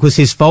didn't think was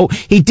his fault.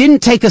 He didn't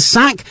take a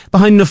sack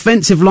behind an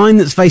offensive line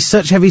that's faced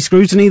such heavy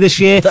scrutiny this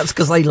year. That's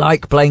because they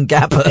like Blaine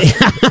Gabbert.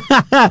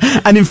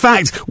 And in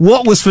fact,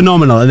 what was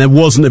phenomenal, and there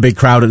wasn't a big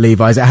crowd at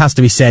Levi's, it has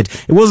to be said,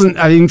 it wasn't,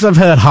 I've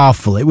heard half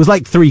full. It was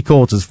like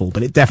 3/4 full,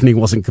 but it definitely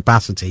wasn't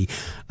capacity.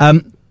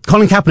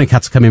 Colin Kaepernick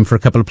had to come in for a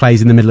couple of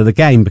plays in the middle of the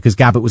game because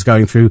Gabbert was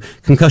going through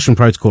concussion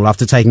protocol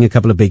after taking a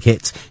couple of big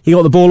hits. He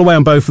got the ball away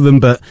on both of them,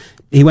 but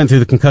he went through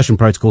the concussion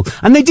protocol.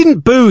 And they didn't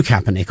boo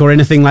Kaepernick or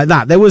anything like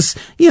that. There was,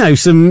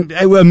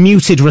 a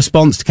muted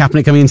response to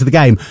Kaepernick coming into the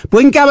game. But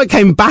when Gabbert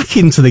came back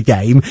into the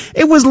game,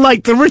 it was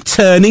like the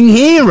returning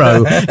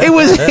hero. It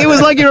was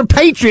like you're a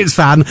Patriots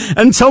fan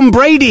and Tom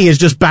Brady has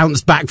just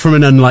bounced back from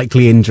an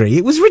unlikely injury.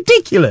 It was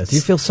ridiculous. Do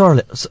you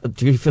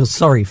feel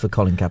sorry for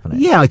Colin Kaepernick?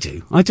 Yeah, I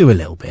do. I do a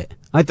little bit.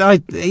 All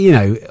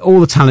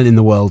the talent in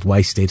the world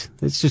wasted.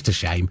 It's just a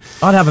shame.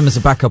 I'd have him as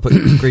a backup at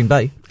Green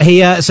Bay.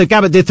 So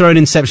Gabbert did throw an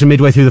interception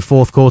midway through the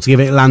 4th quarter,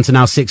 giving Atlanta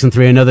now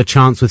 6-3, another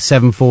chance with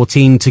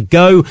 7:14 to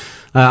go.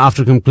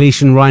 After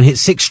completion, Ryan hit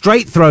 6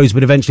 straight throws,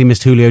 but eventually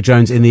missed Julio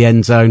Jones in the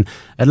end zone.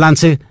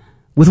 Atlanta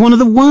with one of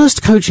the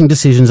worst coaching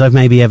decisions I've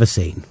maybe ever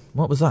seen.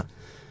 What was that?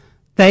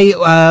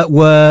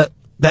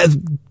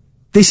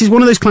 This is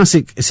one of those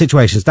classic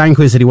situations. Dan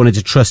Quinn said he wanted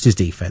to trust his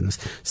defense.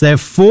 So they're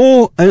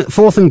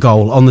 4th and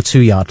goal on the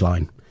 2-yard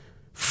line.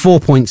 4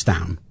 points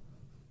down.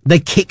 They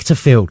kicked a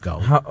field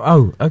goal.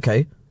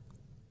 Okay.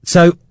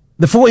 So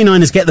the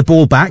 49ers get the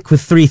ball back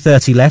with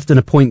 3:30 left and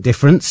a point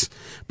difference.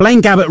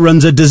 Blaine Gabbert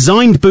runs a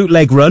designed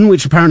bootleg run,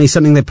 which apparently is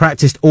something they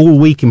practiced all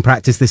week in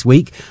practice this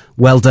week.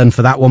 Well done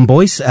for that one,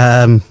 boys.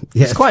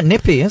 He's quite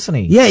nippy, isn't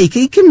he? Yeah,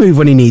 he can move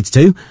when he needs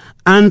to.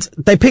 And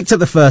they picked up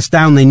the first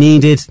down they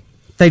needed.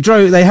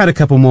 They had a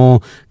couple more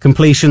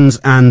completions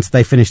and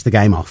they finished the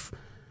game off.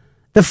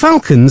 The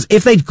Falcons,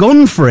 if they'd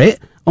gone for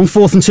it on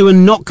 4th and 2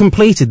 and not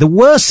completed, the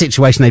worst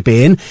situation they'd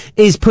be in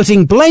is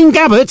putting Blaine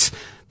Gabbert,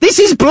 this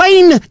is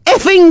Blaine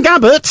effing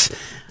Gabbert,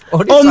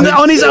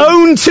 on his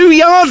own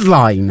 2-yard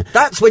line.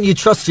 That's when you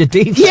trust your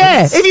defense.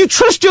 Yeah, if you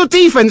trust your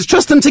defense,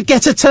 trust them to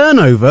get a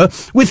turnover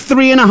with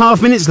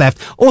 3.5 minutes left,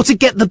 or to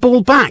get the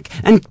ball back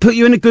and put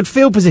you in a good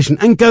field position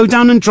and go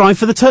down and drive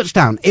for the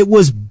touchdown. It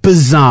was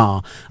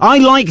bizarre. I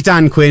like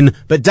Dan Quinn,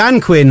 but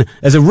Dan Quinn,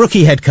 as a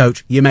rookie head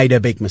coach, you made a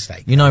big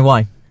mistake. You know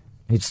why?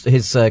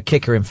 His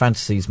kicker in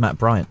fantasy is Matt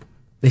Bryant.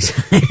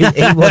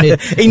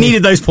 he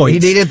needed those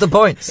points. He needed the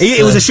points.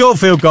 It was a short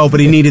field goal,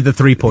 but he needed the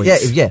 3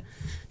 points. Yeah.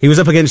 He was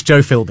up against Joe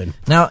Philbin.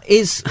 Now,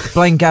 is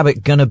Blaine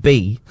Gabbert going to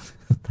be...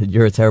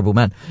 You're a terrible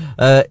man.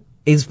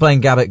 Is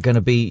Blaine Gabbert going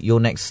to be your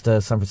next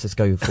San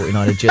Francisco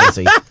 49er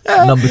jersey?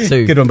 Number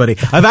 2. Good one, buddy.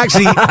 I've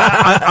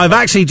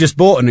actually just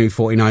bought a new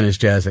 49ers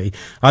jersey.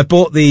 I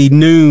bought the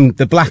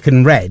black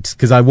and red,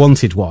 because I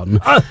wanted one.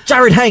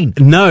 Jared Hayne!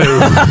 No.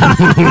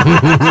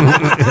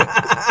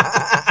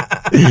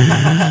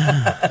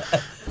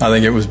 I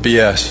think it was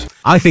BS.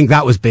 I think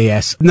that was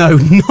BS. No,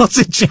 not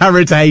a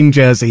Jared Hayne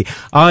jersey.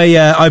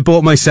 I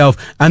bought myself,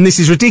 and this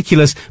is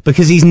ridiculous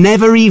because he's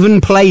never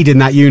even played in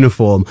that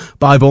uniform,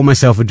 but I bought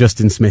myself a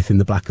Justin Smith in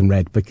the black and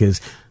red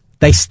because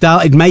they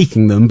started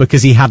making them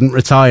because he hadn't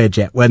retired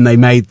yet when they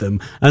made them.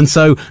 And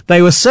so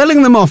they were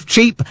selling them off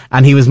cheap,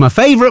 and he was my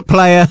favourite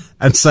player.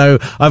 And so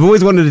I've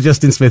always wanted a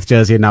Justin Smith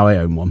jersey, and now I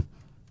own one.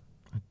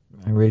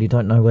 I really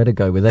don't know where to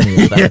go with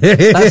any of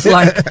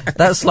that.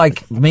 That's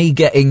like me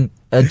getting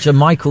a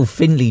Jermichael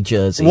Finley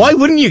jersey. Why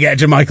wouldn't you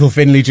get a Jermichael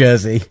Finley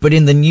jersey? But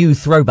in the new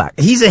throwback.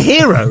 He's a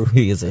hero.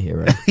 He is a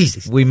hero.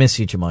 We miss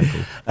you,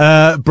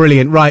 Jermichael.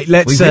 Brilliant. Right,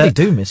 We really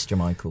do miss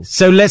Jermichael.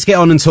 So let's get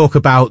on and talk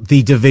about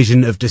the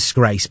division of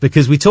disgrace,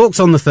 because we talked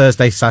on the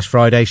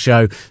Thursday/Friday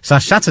show,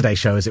 /Saturday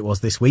show as it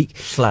was this week.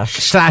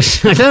 Slash.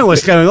 I don't know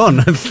what's going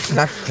on.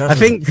 I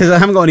think because I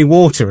haven't got any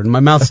water and my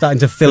mouth's starting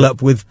to fill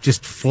up with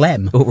just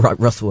phlegm. All right,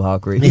 Russell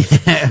Hargreaves.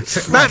 Yeah,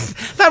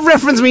 that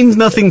reference means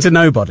nothing to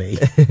nobody.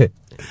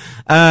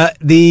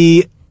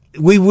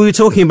 We were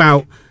talking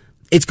about,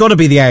 it's got to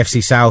be the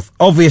AFC South.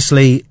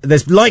 Obviously,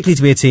 there's likely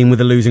to be a team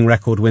with a losing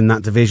record win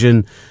that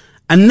division.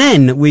 And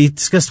then we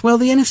discussed, well,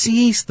 the NFC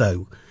East,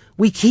 though.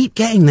 We keep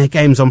getting their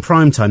games on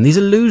prime time. These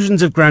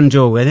illusions of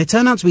grandeur where they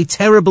turn out to be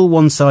terrible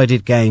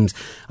one-sided games.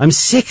 I'm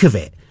sick of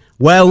it.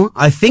 Well,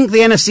 I think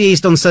the NFC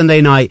East on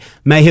Sunday night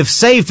may have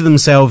saved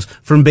themselves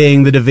from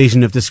being the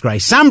division of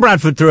disgrace. Sam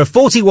Bradford threw a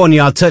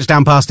 41-yard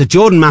touchdown pass to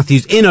Jordan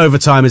Matthews in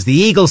overtime as the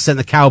Eagles sent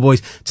the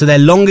Cowboys to their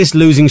longest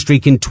losing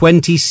streak in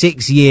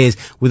 26 years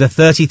with a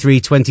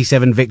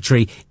 33-27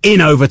 victory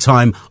in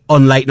overtime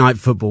on late night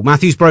football.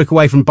 Matthews broke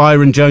away from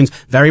Byron Jones,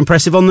 very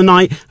impressive on the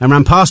night, and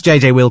ran past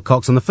JJ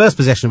Wilcox on the first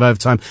possession of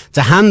overtime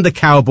to hand the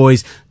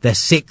Cowboys their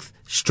 6th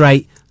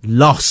straight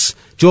loss.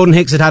 Jordan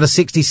Hicks had a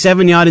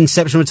 67-yard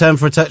interception return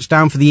for a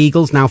touchdown for the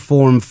Eagles, now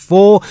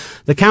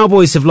 4-4. The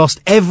Cowboys have lost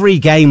every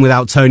game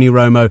without Tony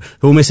Romo,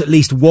 who will miss at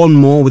least one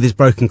more with his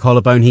broken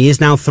collarbone. He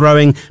is now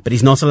throwing, but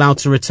he's not allowed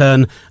to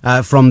return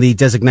from the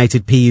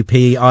designated PUP,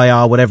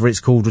 IR, whatever it's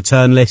called,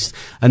 return list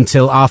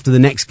until after the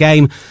next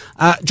game.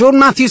 Jordan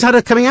Matthews had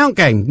a coming-out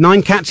game.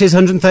 9 catches,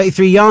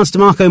 133 yards.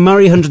 DeMarco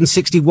Murray,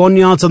 161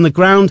 yards on the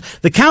ground.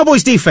 The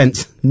Cowboys'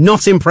 defense,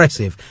 not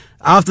impressive.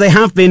 After they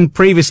have been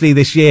previously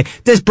this year.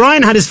 Des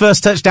Bryant had his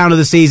first touchdown of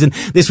the season.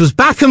 This was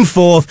back and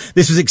forth.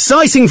 This was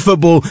exciting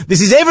football.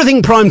 This is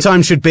everything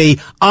primetime should be.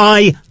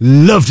 I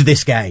loved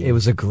this game. It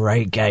was a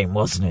great game,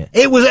 wasn't it?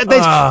 It was.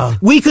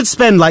 We could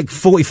spend like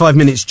 45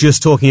 minutes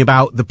just talking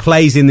about the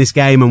plays in this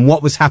game and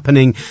what was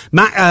happening.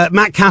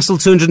 Matt Castle,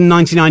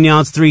 299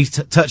 yards, 3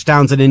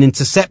 touchdowns and an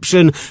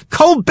interception.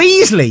 Cole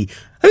Beasley.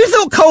 Who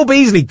thought Cole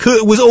Beasley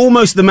was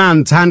almost the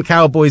man to hand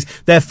Cowboys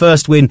their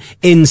first win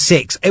in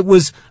 6? It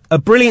was a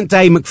brilliant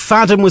day.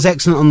 McFadden was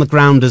excellent on the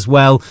ground as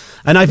well.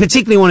 And I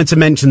particularly wanted to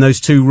mention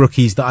those 2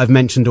 rookies that I've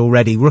mentioned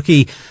already.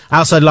 Rookie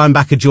outside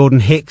linebacker Jordan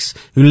Hicks,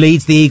 who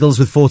leads the Eagles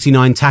with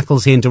 49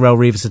 tackles. He and Darrell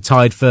Reeves are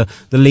tied for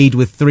the lead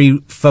with 3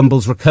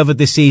 fumbles recovered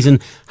this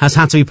season, has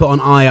had to be put on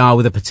IR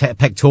with a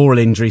pectoral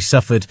injury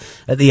suffered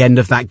at the end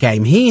of that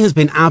game. He has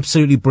been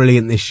absolutely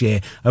brilliant this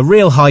year. A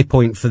real high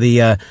point for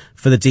the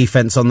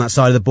defense on that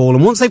side of the ball.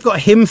 And once they've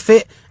got him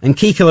fit and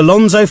Kiko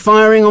Alonso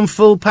firing on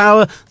full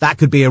power, that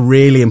could be a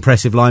really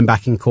impressive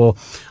linebacking core.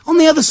 On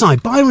the other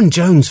side, Byron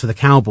Jones for the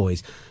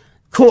Cowboys.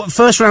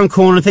 First round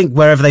corner, I think,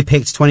 wherever they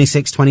picked,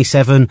 26,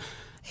 27.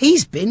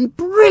 He's been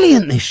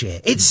brilliant this year.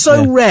 It's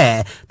so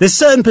rare. There's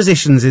certain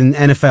positions in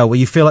NFL where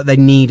you feel like they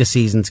need a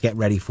season to get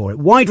ready for it.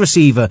 Wide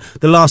receiver,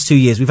 the last 2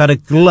 years, we've had a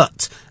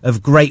glut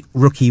of great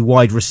rookie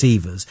wide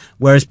receivers,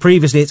 whereas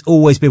previously it's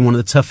always been one of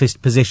the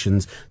toughest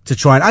positions to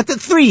try and...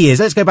 3 years,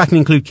 let's go back and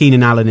include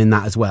Keenan Allen in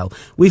that as well.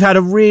 We've had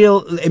a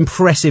real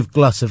impressive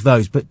glut of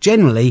those, but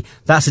generally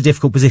that's a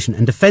difficult position,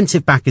 and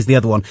defensive back is the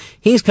other one.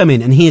 He's come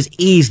in and he is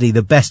easily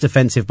the best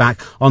defensive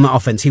back on the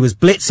offense. He was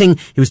blitzing,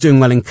 he was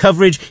doing well in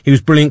coverage, he was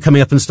brilliant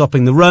coming up and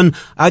stopping the run.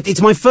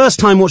 It's my first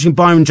time watching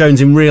Byron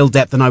Jones in real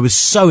depth, and I was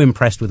so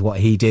impressed with what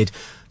he did.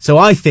 So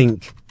I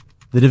think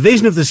the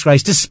division of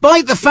disgrace,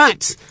 despite the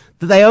fact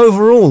that they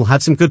overall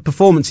had some good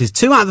performances,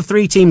 2 out of the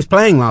 3 teams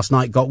playing last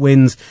night got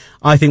wins,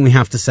 I think we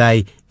have to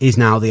say is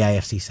now the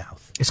AFC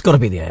South. It's got to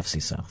be the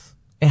AFC South.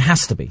 It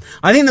has to be.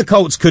 I think the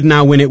Colts could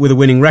now win it with a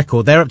winning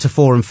record. They're up to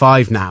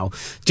 4-5 now.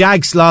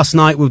 Jags last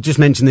night, we'll just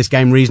mention this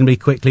game reasonably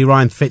quickly.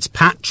 Ryan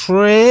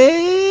Fitzpatrick.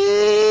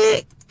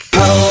 Ho,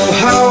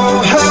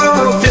 ho,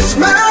 ho, it's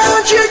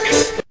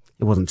magic.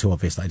 It wasn't too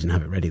obvious that I didn't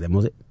have it ready then,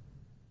 was it?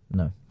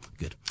 No.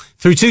 Good.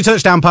 Threw 2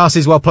 touchdown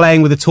passes while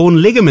playing with a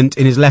torn ligament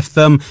in his left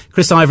thumb.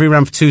 Chris Ivory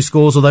ran for 2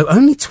 scores, although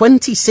only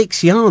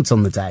 26 yards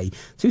on the day.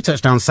 2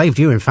 touchdowns saved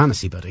you in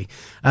fantasy, buddy.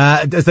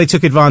 As they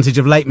took advantage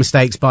of late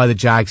mistakes by the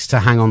Jags to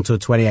hang on to a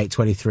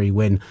 28-23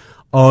 win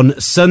on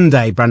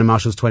Sunday. Brandon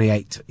Marshall's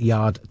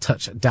 28-yard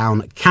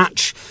touchdown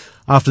catch.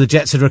 After the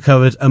Jets had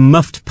recovered a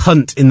muffed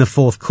punt in the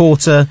 4th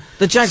quarter.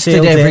 The Jags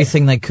did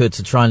everything they could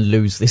to try and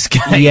lose this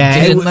game,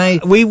 didn't they?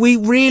 We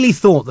really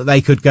thought that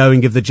they could go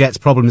and give the Jets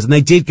problems, and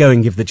they did go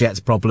and give the Jets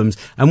problems.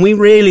 And we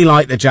really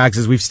like the Jags,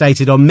 as we've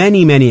stated on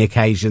many, many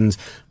occasions.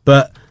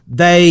 But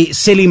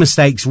silly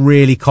mistakes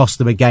really cost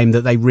them a game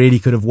that they really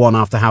could have won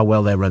after how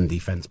well their run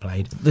defense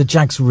played. The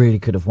Jags really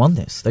could have won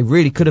this. They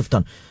really could have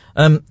done.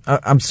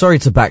 I'm sorry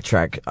to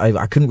backtrack.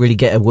 I couldn't really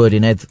get a word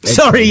in.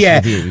 Sorry,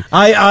 yeah.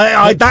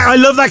 I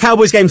love that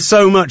Cowboys game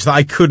so much that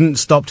I couldn't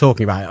stop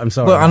talking about it. I'm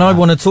sorry. Well, and I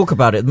want to talk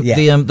about it.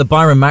 Yeah. The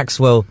Byron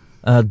Maxwell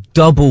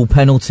double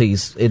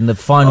penalties in the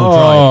final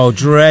drive. Oh,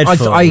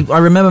 dreadful. I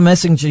remember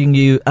messaging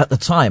you at the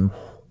time.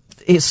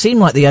 It seemed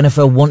like the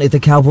NFL wanted the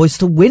Cowboys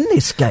to win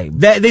this game.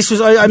 This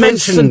was, I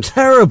mentioned some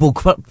terrible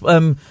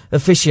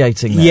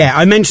officiating there. Yeah,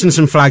 I mentioned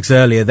some flags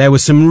earlier. There were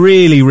some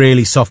really,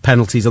 really soft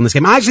penalties on this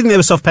game. I actually think there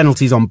were soft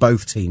penalties on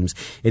both teams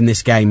in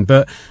this game.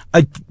 But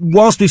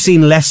whilst we've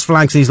seen less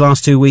flags these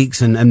last 2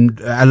 weeks and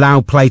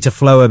allow play to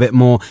flow a bit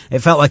more, it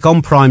felt like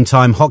on prime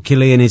time,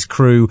 Hockley and his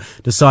crew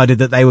decided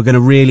that they were going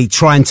to really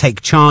try and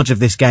take charge of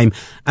this game.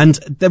 And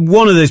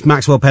one of those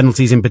Maxwell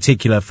penalties in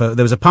particular,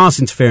 there was a pass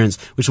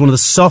interference, which is one of the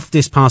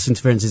softest pass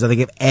interferences I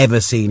think I've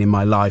ever seen in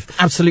my life.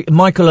 Absolutely.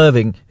 Michael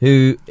Irving,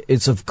 who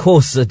is of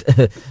course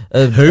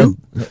Who?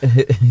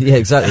 Yeah,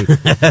 exactly.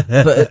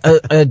 But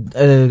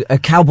a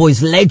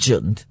Cowboys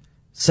legend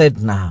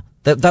said, nah,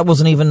 that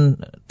wasn't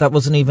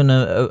even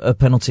a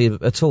penalty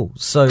at all.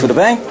 So To the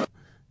bank.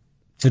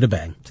 To the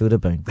bang. To the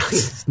bang.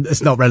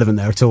 It's not relevant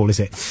there at all, is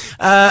it?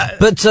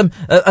 But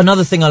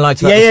another thing I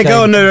liked about this game,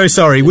 go on. No,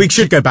 sorry. We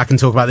should go back and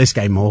talk about this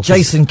game more.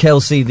 Jason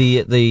Kelsey,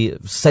 the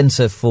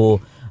centre for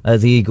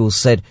the Eagles,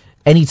 said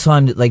any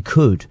time that they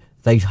could,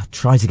 they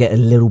tried to get a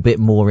little bit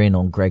more in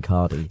on Greg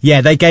Hardy. Yeah,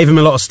 they gave him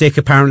a lot of stick,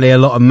 apparently a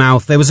lot of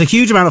mouth. There was a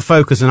huge amount of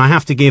focus, and I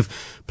have to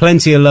give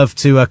plenty of love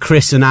to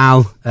Chris and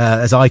Al,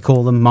 as I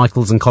call them,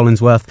 Michaels and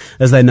Collinsworth,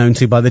 as they're known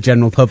to by the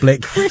general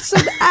public. Chris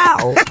and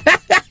Al?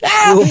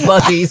 Your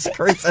buddies,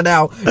 Chris and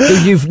Al, who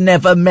you've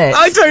never met.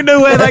 I don't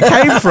know where that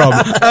came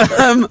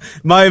from.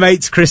 My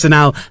mates, Chris and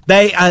Al,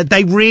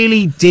 they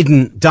really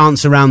didn't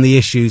dance around the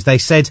issues. They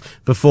said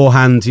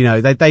beforehand,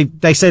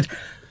 they said,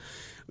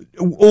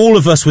 all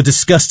of us were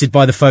disgusted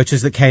by the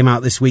photos that came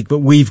out this week, but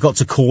we've got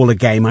to call a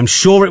game. I'm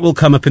sure it will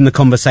come up in the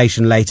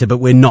conversation later, but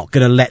we're not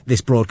going to let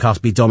this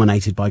broadcast be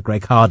dominated by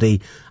Greg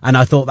Hardy. And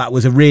I thought that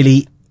was a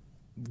really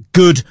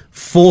good,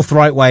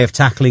 forthright way of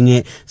tackling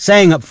it,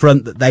 saying up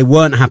front that they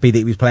weren't happy that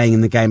he was playing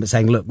in the game, but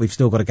saying, look, we've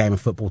still got a game of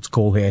football to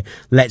call here.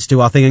 Let's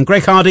do our thing. And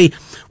Greg Hardy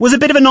was a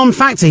bit of a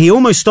non-factor. He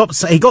almost stopped.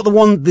 He got the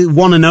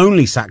one and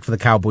only sack for the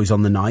Cowboys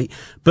on the night,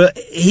 but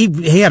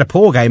he had a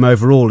poor game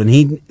overall, and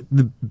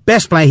the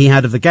best play he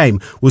had of the game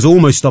was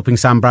almost stopping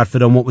Sam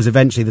Bradford on what was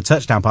eventually the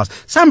touchdown pass.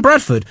 Sam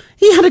Bradford,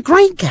 he had a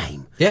great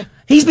game. Yeah.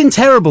 He's been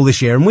terrible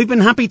this year, and we've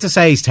been happy to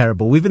say he's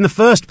terrible. We've been the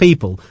first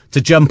people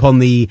to jump on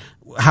the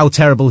how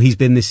terrible he's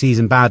been this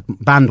season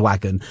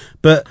bandwagon.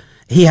 But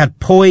he had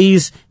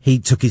poise, he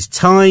took his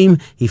time,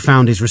 he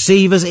found his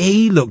receivers,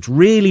 he looked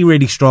really,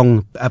 really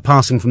strong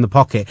passing from the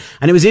pocket.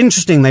 And it was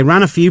interesting, they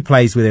ran a few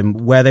plays with him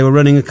where they were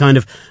running a kind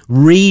of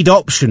read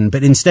option,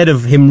 but instead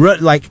of him,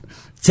 like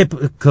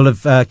typical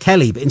of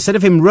Kelly, but instead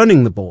of him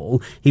running the ball,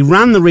 he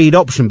ran the read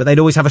option, but they'd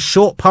always have a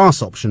short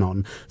pass option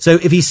on. So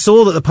if he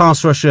saw that the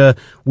pass rusher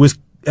was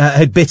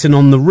had bitten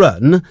on the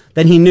run,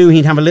 then he knew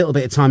he'd have a little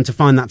bit of time to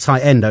find that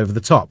tight end over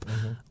the top.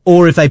 Mm-hmm.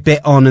 Or if they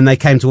bit on and they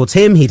came towards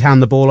him, he'd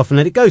hand the ball off and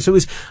let it go. So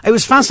it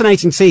was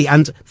fascinating to see.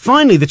 And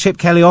finally, the Chip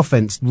Kelly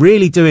offense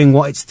really doing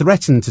what it's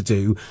threatened to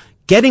do,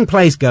 getting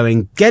plays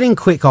going, getting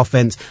quick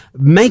offense,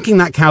 making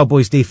that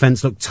Cowboys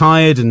defense look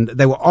tired, and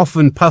they were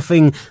often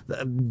puffing,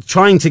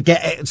 trying to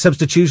get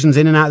substitutions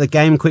in and out of the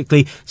game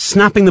quickly,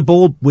 snapping the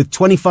ball with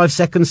 25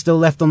 seconds still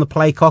left on the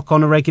play clock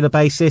on a regular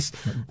basis.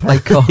 Play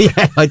clock.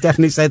 Yeah, I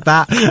definitely said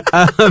that.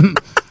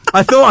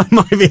 I thought I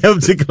might be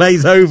able to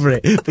glaze over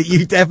it, but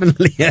you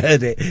definitely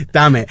heard it.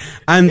 Damn it.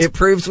 And it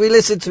proves we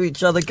listen to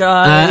each other,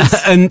 guys.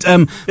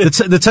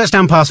 The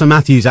touchdown pass for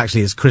Matthews,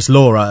 actually, as Chris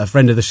Laura, a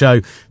friend of the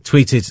show,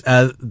 tweeted,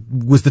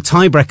 was the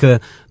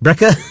tiebreaker.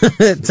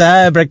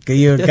 Tiebreaker,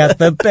 you got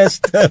the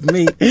best of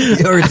me.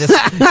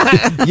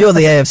 You're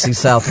the AFC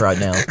South right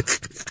now.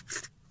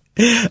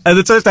 And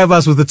the touchdown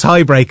pass was the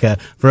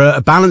tiebreaker for a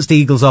balanced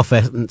Eagles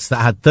offense that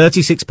had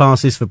 36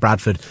 passes for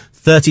Bradford,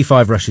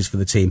 35 rushes for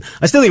the team.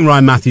 I still think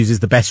Ryan Matthews is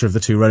the better of the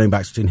two running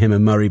backs between him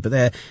and Murray,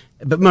 but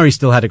Murray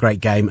still had a great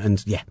game,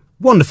 and yeah,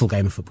 wonderful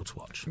game of football to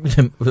watch.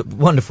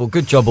 Wonderful,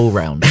 good job all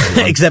round.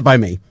 Except by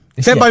me.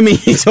 By me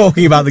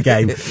talking about the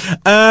game.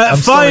 I'm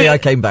sorry I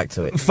came back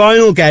to it.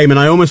 Final game, and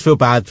I almost feel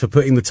bad for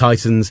putting the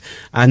Titans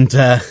and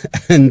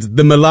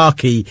the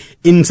Malarkey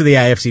into the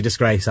AFC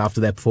disgrace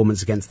after their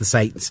performance against the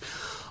Saints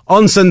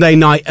on Sunday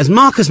night, as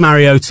Marcus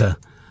Mariota,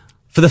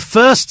 for the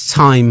first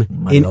time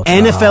in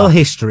NFL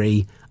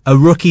history, a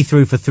rookie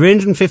threw for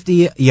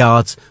 350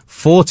 yards,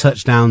 4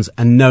 touchdowns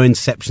and no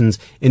interceptions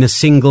in a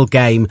single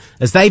game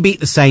as they beat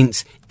the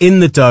Saints in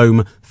the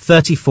Dome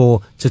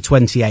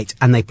 34-28,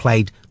 and they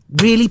played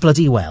really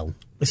bloody well.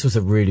 This was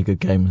a really good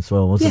game as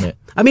well, wasn't it?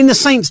 I mean, the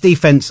Saints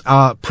defense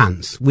are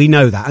pants. We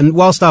know that. And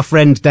whilst our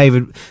friend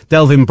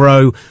Delvin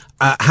Breaux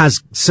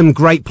has some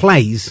great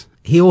plays,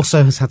 he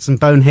also has had some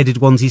boneheaded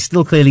ones. He's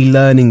still clearly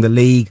learning the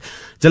league.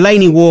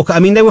 Delaney Walker, I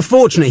mean, they were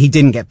fortunate he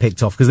didn't get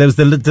picked off because there was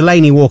the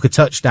Delaney Walker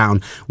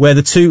touchdown where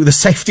the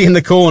safety in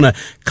the corner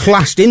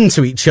clashed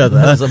into each other.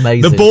 That was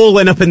amazing. The ball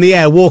went up in the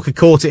air, Walker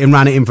caught it and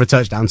ran it in for a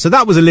touchdown. So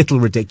that was a little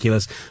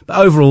ridiculous. But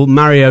overall,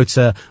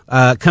 Mariota,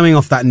 coming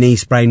off that knee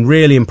sprain,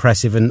 really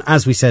impressive. And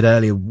as we said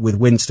earlier with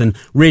Winston,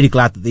 really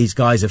glad that these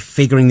guys are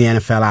figuring the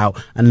NFL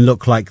out and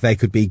look like they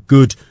could be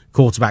good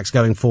quarterbacks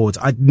going forward.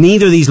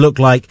 Neither of these look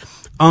like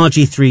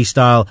RG3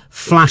 style,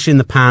 flash in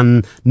the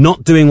pan,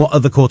 not doing what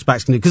other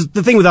quarterbacks can do. Because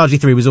the thing with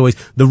RG3 was always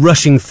the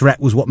rushing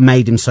threat was what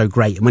made him so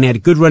great. And when he had a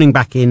good running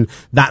back in,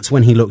 that's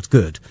when he looked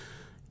good.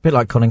 A bit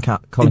like Colin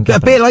Kaepernick. A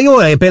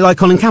bit like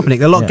Colin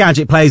Kaepernick. A lot of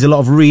gadget plays, a lot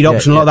of read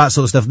option, a lot of that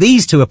sort of stuff.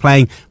 These two are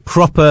playing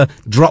proper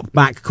drop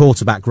back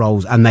quarterback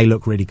roles and they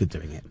look really good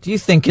doing it. Do you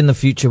think in the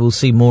future we'll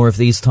see more of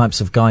these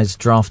types of guys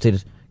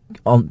drafted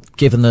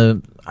given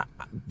the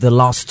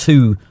last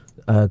two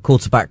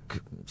quarterback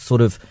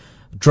sort of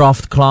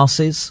draft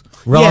classes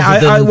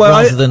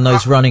rather than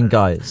those running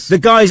guys? The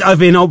guys I've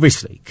been,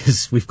 obviously,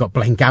 because we've got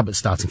Blaine Gabbert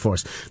starting for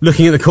us,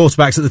 looking at the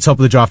quarterbacks at the top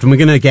of the draft, and we're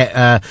going to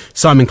get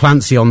Simon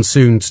Clancy on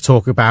soon to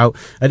talk about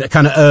a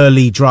kind of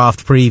early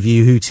draft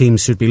preview, who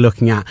teams should be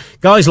looking at.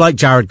 Guys like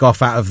Jared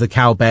Goff out of the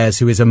Cal Bears,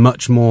 who is a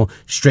much more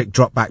strict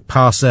drop back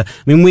passer.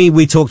 I mean,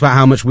 we talked about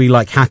how much we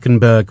like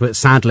Hackenberg, but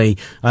sadly,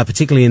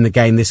 particularly in the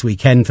game this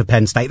weekend for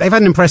Penn State, they've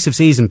had an impressive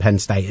season, Penn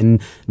State,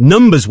 and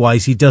numbers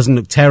wise he doesn't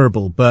look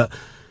terrible, but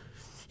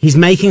he's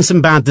making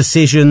some bad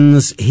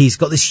decisions. He's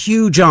got this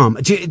huge arm.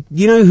 Do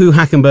you know who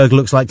Hackenberg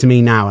looks like to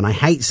me now? And I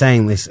hate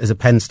saying this as a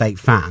Penn State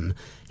fan.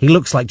 He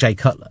looks like Jay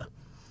Cutler.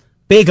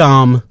 Big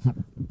arm,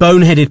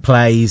 boneheaded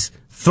plays,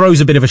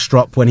 throws a bit of a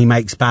strop when he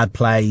makes bad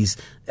plays.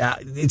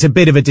 It's a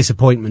bit of a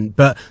disappointment,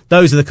 but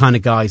those are the kind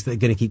of guys that are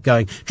going to keep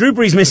going. Drew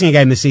Brees missing a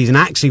game this season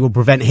actually will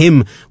prevent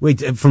him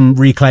from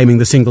reclaiming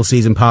the single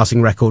season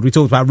passing record. We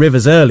talked about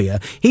Rivers earlier.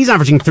 He's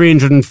averaging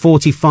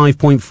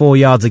 345.4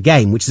 yards a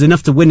game, which is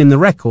enough to win him the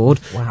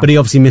record. Wow. But he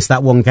obviously missed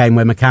that one game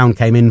where McCown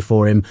came in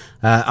for him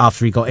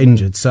after he got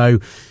injured. So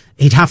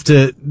he'd have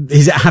to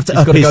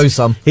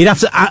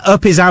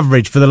up his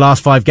average for the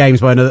last 8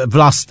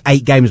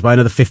 games by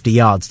another 50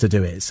 yards to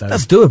do it. So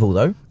that's doable,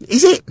 though.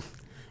 Is it?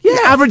 Yeah,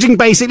 averaging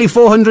basically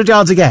 400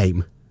 yards a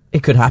game.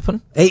 It could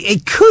happen.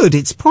 It could.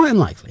 It's quite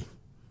unlikely.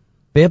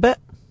 Beer bet?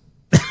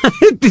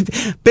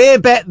 Beer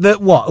bet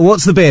that what?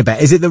 What's the beer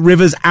bet? Is it that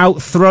Rivers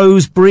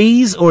outthrows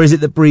Breeze, or is it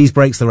that Breeze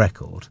breaks the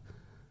record?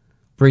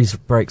 Breeze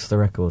breaks the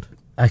record.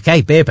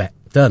 Okay, beer bet.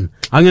 Done.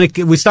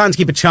 We're starting to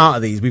keep a chart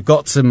of these. We've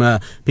got some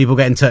people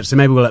get in touch, so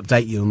maybe we'll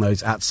update you on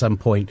those at some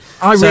point.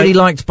 I really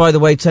liked, by the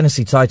way,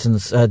 Tennessee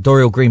Titans,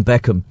 Dorial Green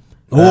Beckham.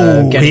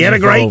 He had a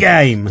great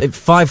game.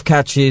 5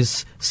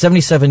 catches,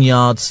 77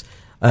 yards,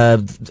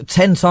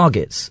 10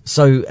 targets.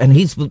 And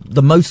he's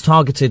the most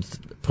targeted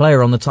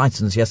player on the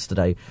Titans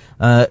yesterday.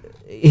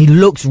 He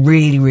looks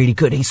really, really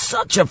good. He's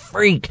such a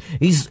freak.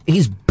 He's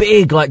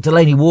big like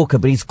Delaney Walker,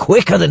 but he's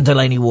quicker than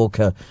Delaney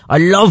Walker. I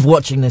love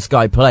watching this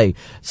guy play.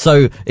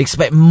 So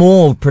expect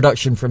more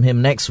production from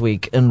him next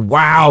week. And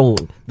wow,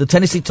 the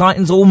Tennessee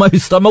Titans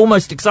I'm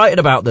almost excited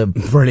about them.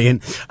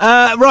 Brilliant.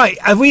 Right.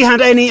 Have we had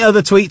any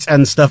other tweets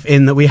and stuff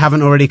in that we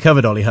haven't already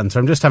covered, Ollie Hunter?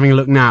 I'm just having a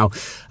look now.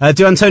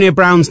 Do Antonio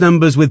Brown's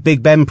numbers with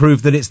Big Ben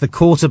prove that it's the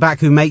quarterback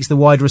who makes the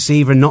wide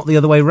receiver and not the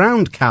other way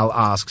round? Cal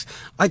asks.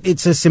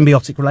 It's a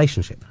symbiotic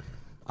relationship.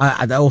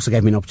 That also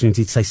gave me an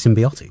opportunity to say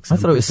symbiotics. I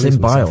thought it was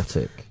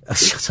symbiotic.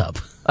 Shut up.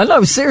 I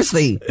know,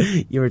 seriously.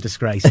 You're a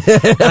disgrace.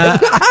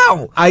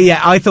 How? I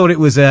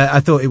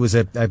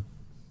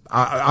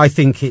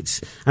think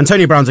it's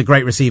Antonio Brown's a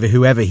great receiver,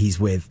 whoever he's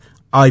with,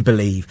 I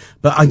believe.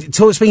 But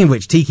speaking of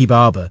which, Tiki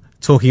Barber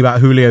talking about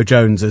Julio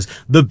Jones as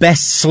the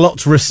best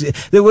slot receiver.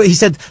 He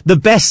said the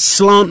best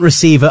slant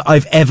receiver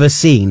I've ever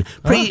seen.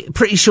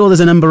 Pretty sure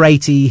there's a number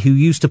 80 who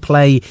used to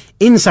play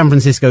in San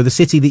Francisco, the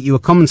city that you were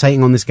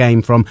commentating on this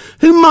game from,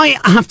 who might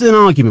have an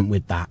argument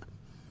with that.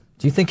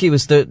 Do you think he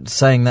was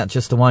saying that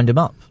just to wind him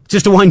up?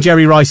 Just to wind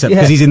Jerry Rice up,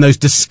 because he's in those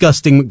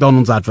disgusting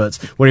McDonald's adverts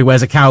where he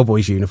wears a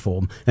Cowboys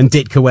uniform and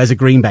Ditka wears a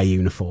Green Bay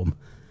uniform.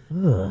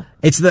 Ugh.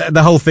 It's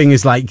the whole thing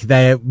is like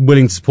they're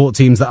willing to support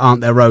teams that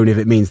aren't their own if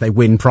it means they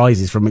win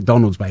prizes from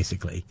McDonald's,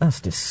 basically. That's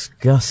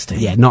disgusting.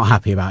 Yeah, not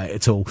happy about it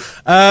at all.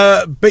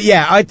 But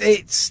yeah,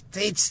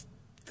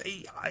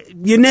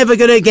 you're never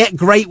going to get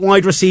great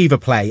wide receiver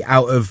play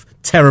out of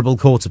terrible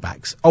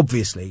quarterbacks,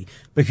 obviously,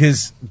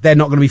 because they're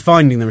not going to be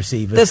finding the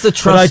receivers. There's the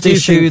trust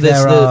issue.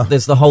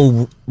 There's the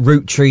whole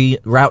route tree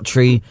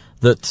that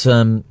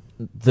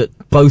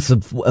both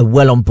are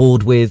well on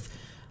board with.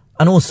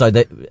 And also,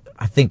 that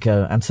I think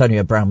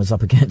Antonio Brown was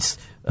up against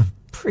a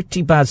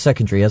pretty bad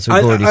secondary, as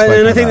we've already spoken and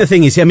I about. think the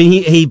thing is, I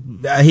mean,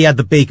 he had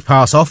the big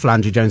pass off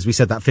Landry Jones. We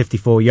said that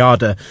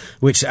 54-yarder,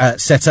 which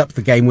set up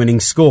the game-winning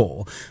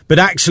score. But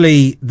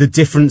actually, the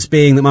difference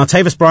being that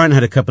Martavis Bryant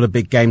had a couple of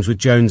big games with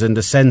Jones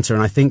under centre,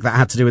 and I think that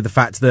had to do with the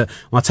fact that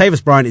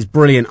Martavis Bryant is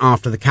brilliant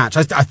after the catch.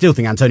 I still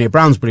think Antonio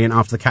Brown's brilliant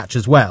after the catch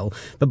as well.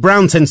 But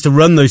Brown tends to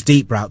run those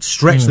deep routes,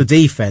 stretch the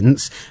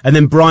defence, and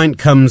then Bryant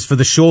comes for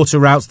the shorter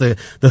routes, the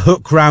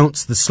hook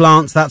routes, the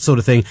slants, that sort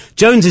of thing.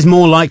 Jones is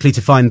more likely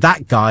to find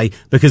that guy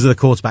because of the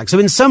quarterback. So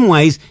in some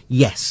ways,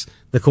 yes,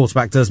 the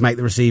quarterback does make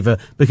the receiver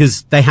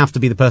because they have to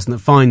be the person that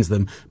finds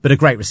them. But a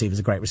great receiver is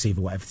a great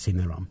receiver, whatever team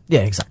they're on.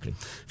 Yeah, exactly.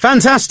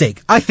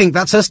 Fantastic. I think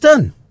that's us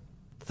done.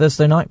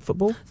 Thursday night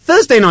football?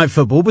 Thursday night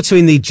football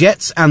between the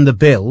Jets and the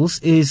Bills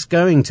is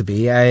going to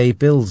be a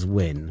Bills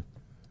win.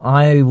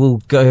 I will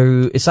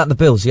go... Is that the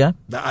Bills, yeah?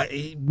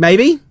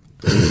 Maybe?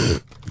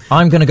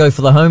 I'm going to go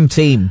for the home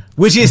team.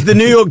 Which is the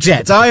New York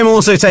Jets. I am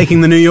also taking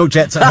the New York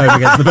Jets at home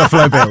against the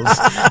Buffalo Bills.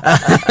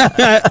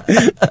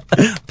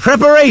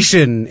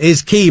 Preparation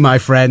is key, my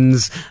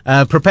friends.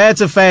 Prepare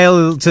to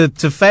fail. To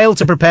fail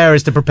to prepare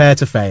is to prepare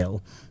to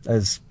fail,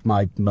 as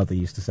my mother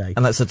used to say.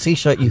 And that's a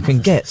T-shirt you can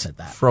get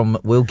from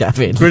Will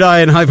Gavin.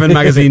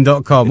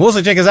 Gridiron-magazine.com.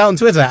 Also check us out on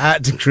Twitter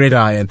at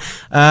Gridiron.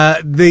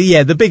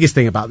 The biggest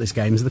thing about this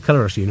game is the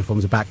colour rush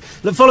uniforms are back.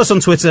 Look, follow us on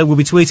Twitter. We'll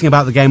be tweeting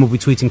about the game. We'll be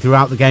tweeting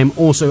throughout the game.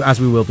 Also,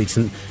 as we will be...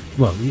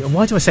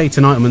 why do I say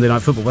tonight on Monday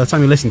Night Football? By the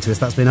time you're listening to this,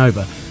 that's been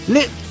over.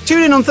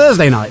 Tune in on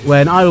Thursday night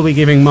when I will be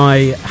giving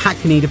my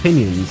hackneyed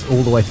opinions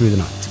all the way through the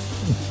night.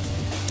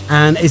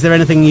 And is there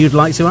anything you'd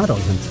like to add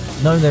on,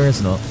 Hunter? No, there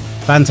is not.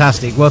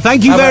 Fantastic. Well,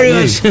 thank you very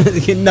much.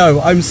 No,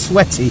 I'm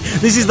sweaty.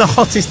 This is the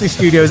hottest this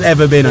studio has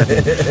ever been, I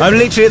think. I'm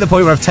literally at the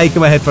point where I've taken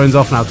my headphones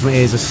off now because my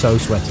ears are so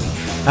sweaty.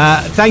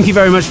 Thank you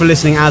very much for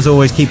listening. As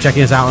always, keep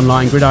checking us out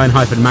online,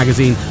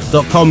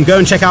 gridiron-magazine.com. Go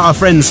and check out our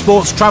friends,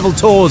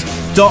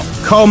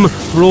 sportstraveltours.com,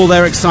 for all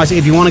their exciting.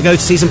 If you want to go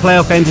to see some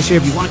playoff games this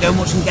year, if you want to go and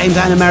watch some games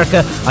out in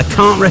America, I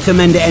can't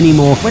recommend it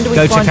anymore. When do we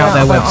go find check out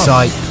their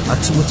website.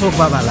 We'll talk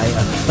about that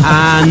later.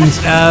 And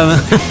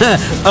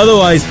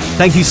otherwise,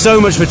 thank you so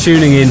much for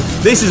tuning in.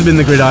 This has been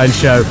The Gridiron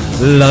Show.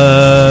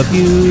 Love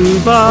you,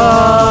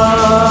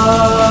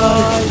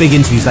 bye. Big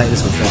interviews later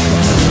this week.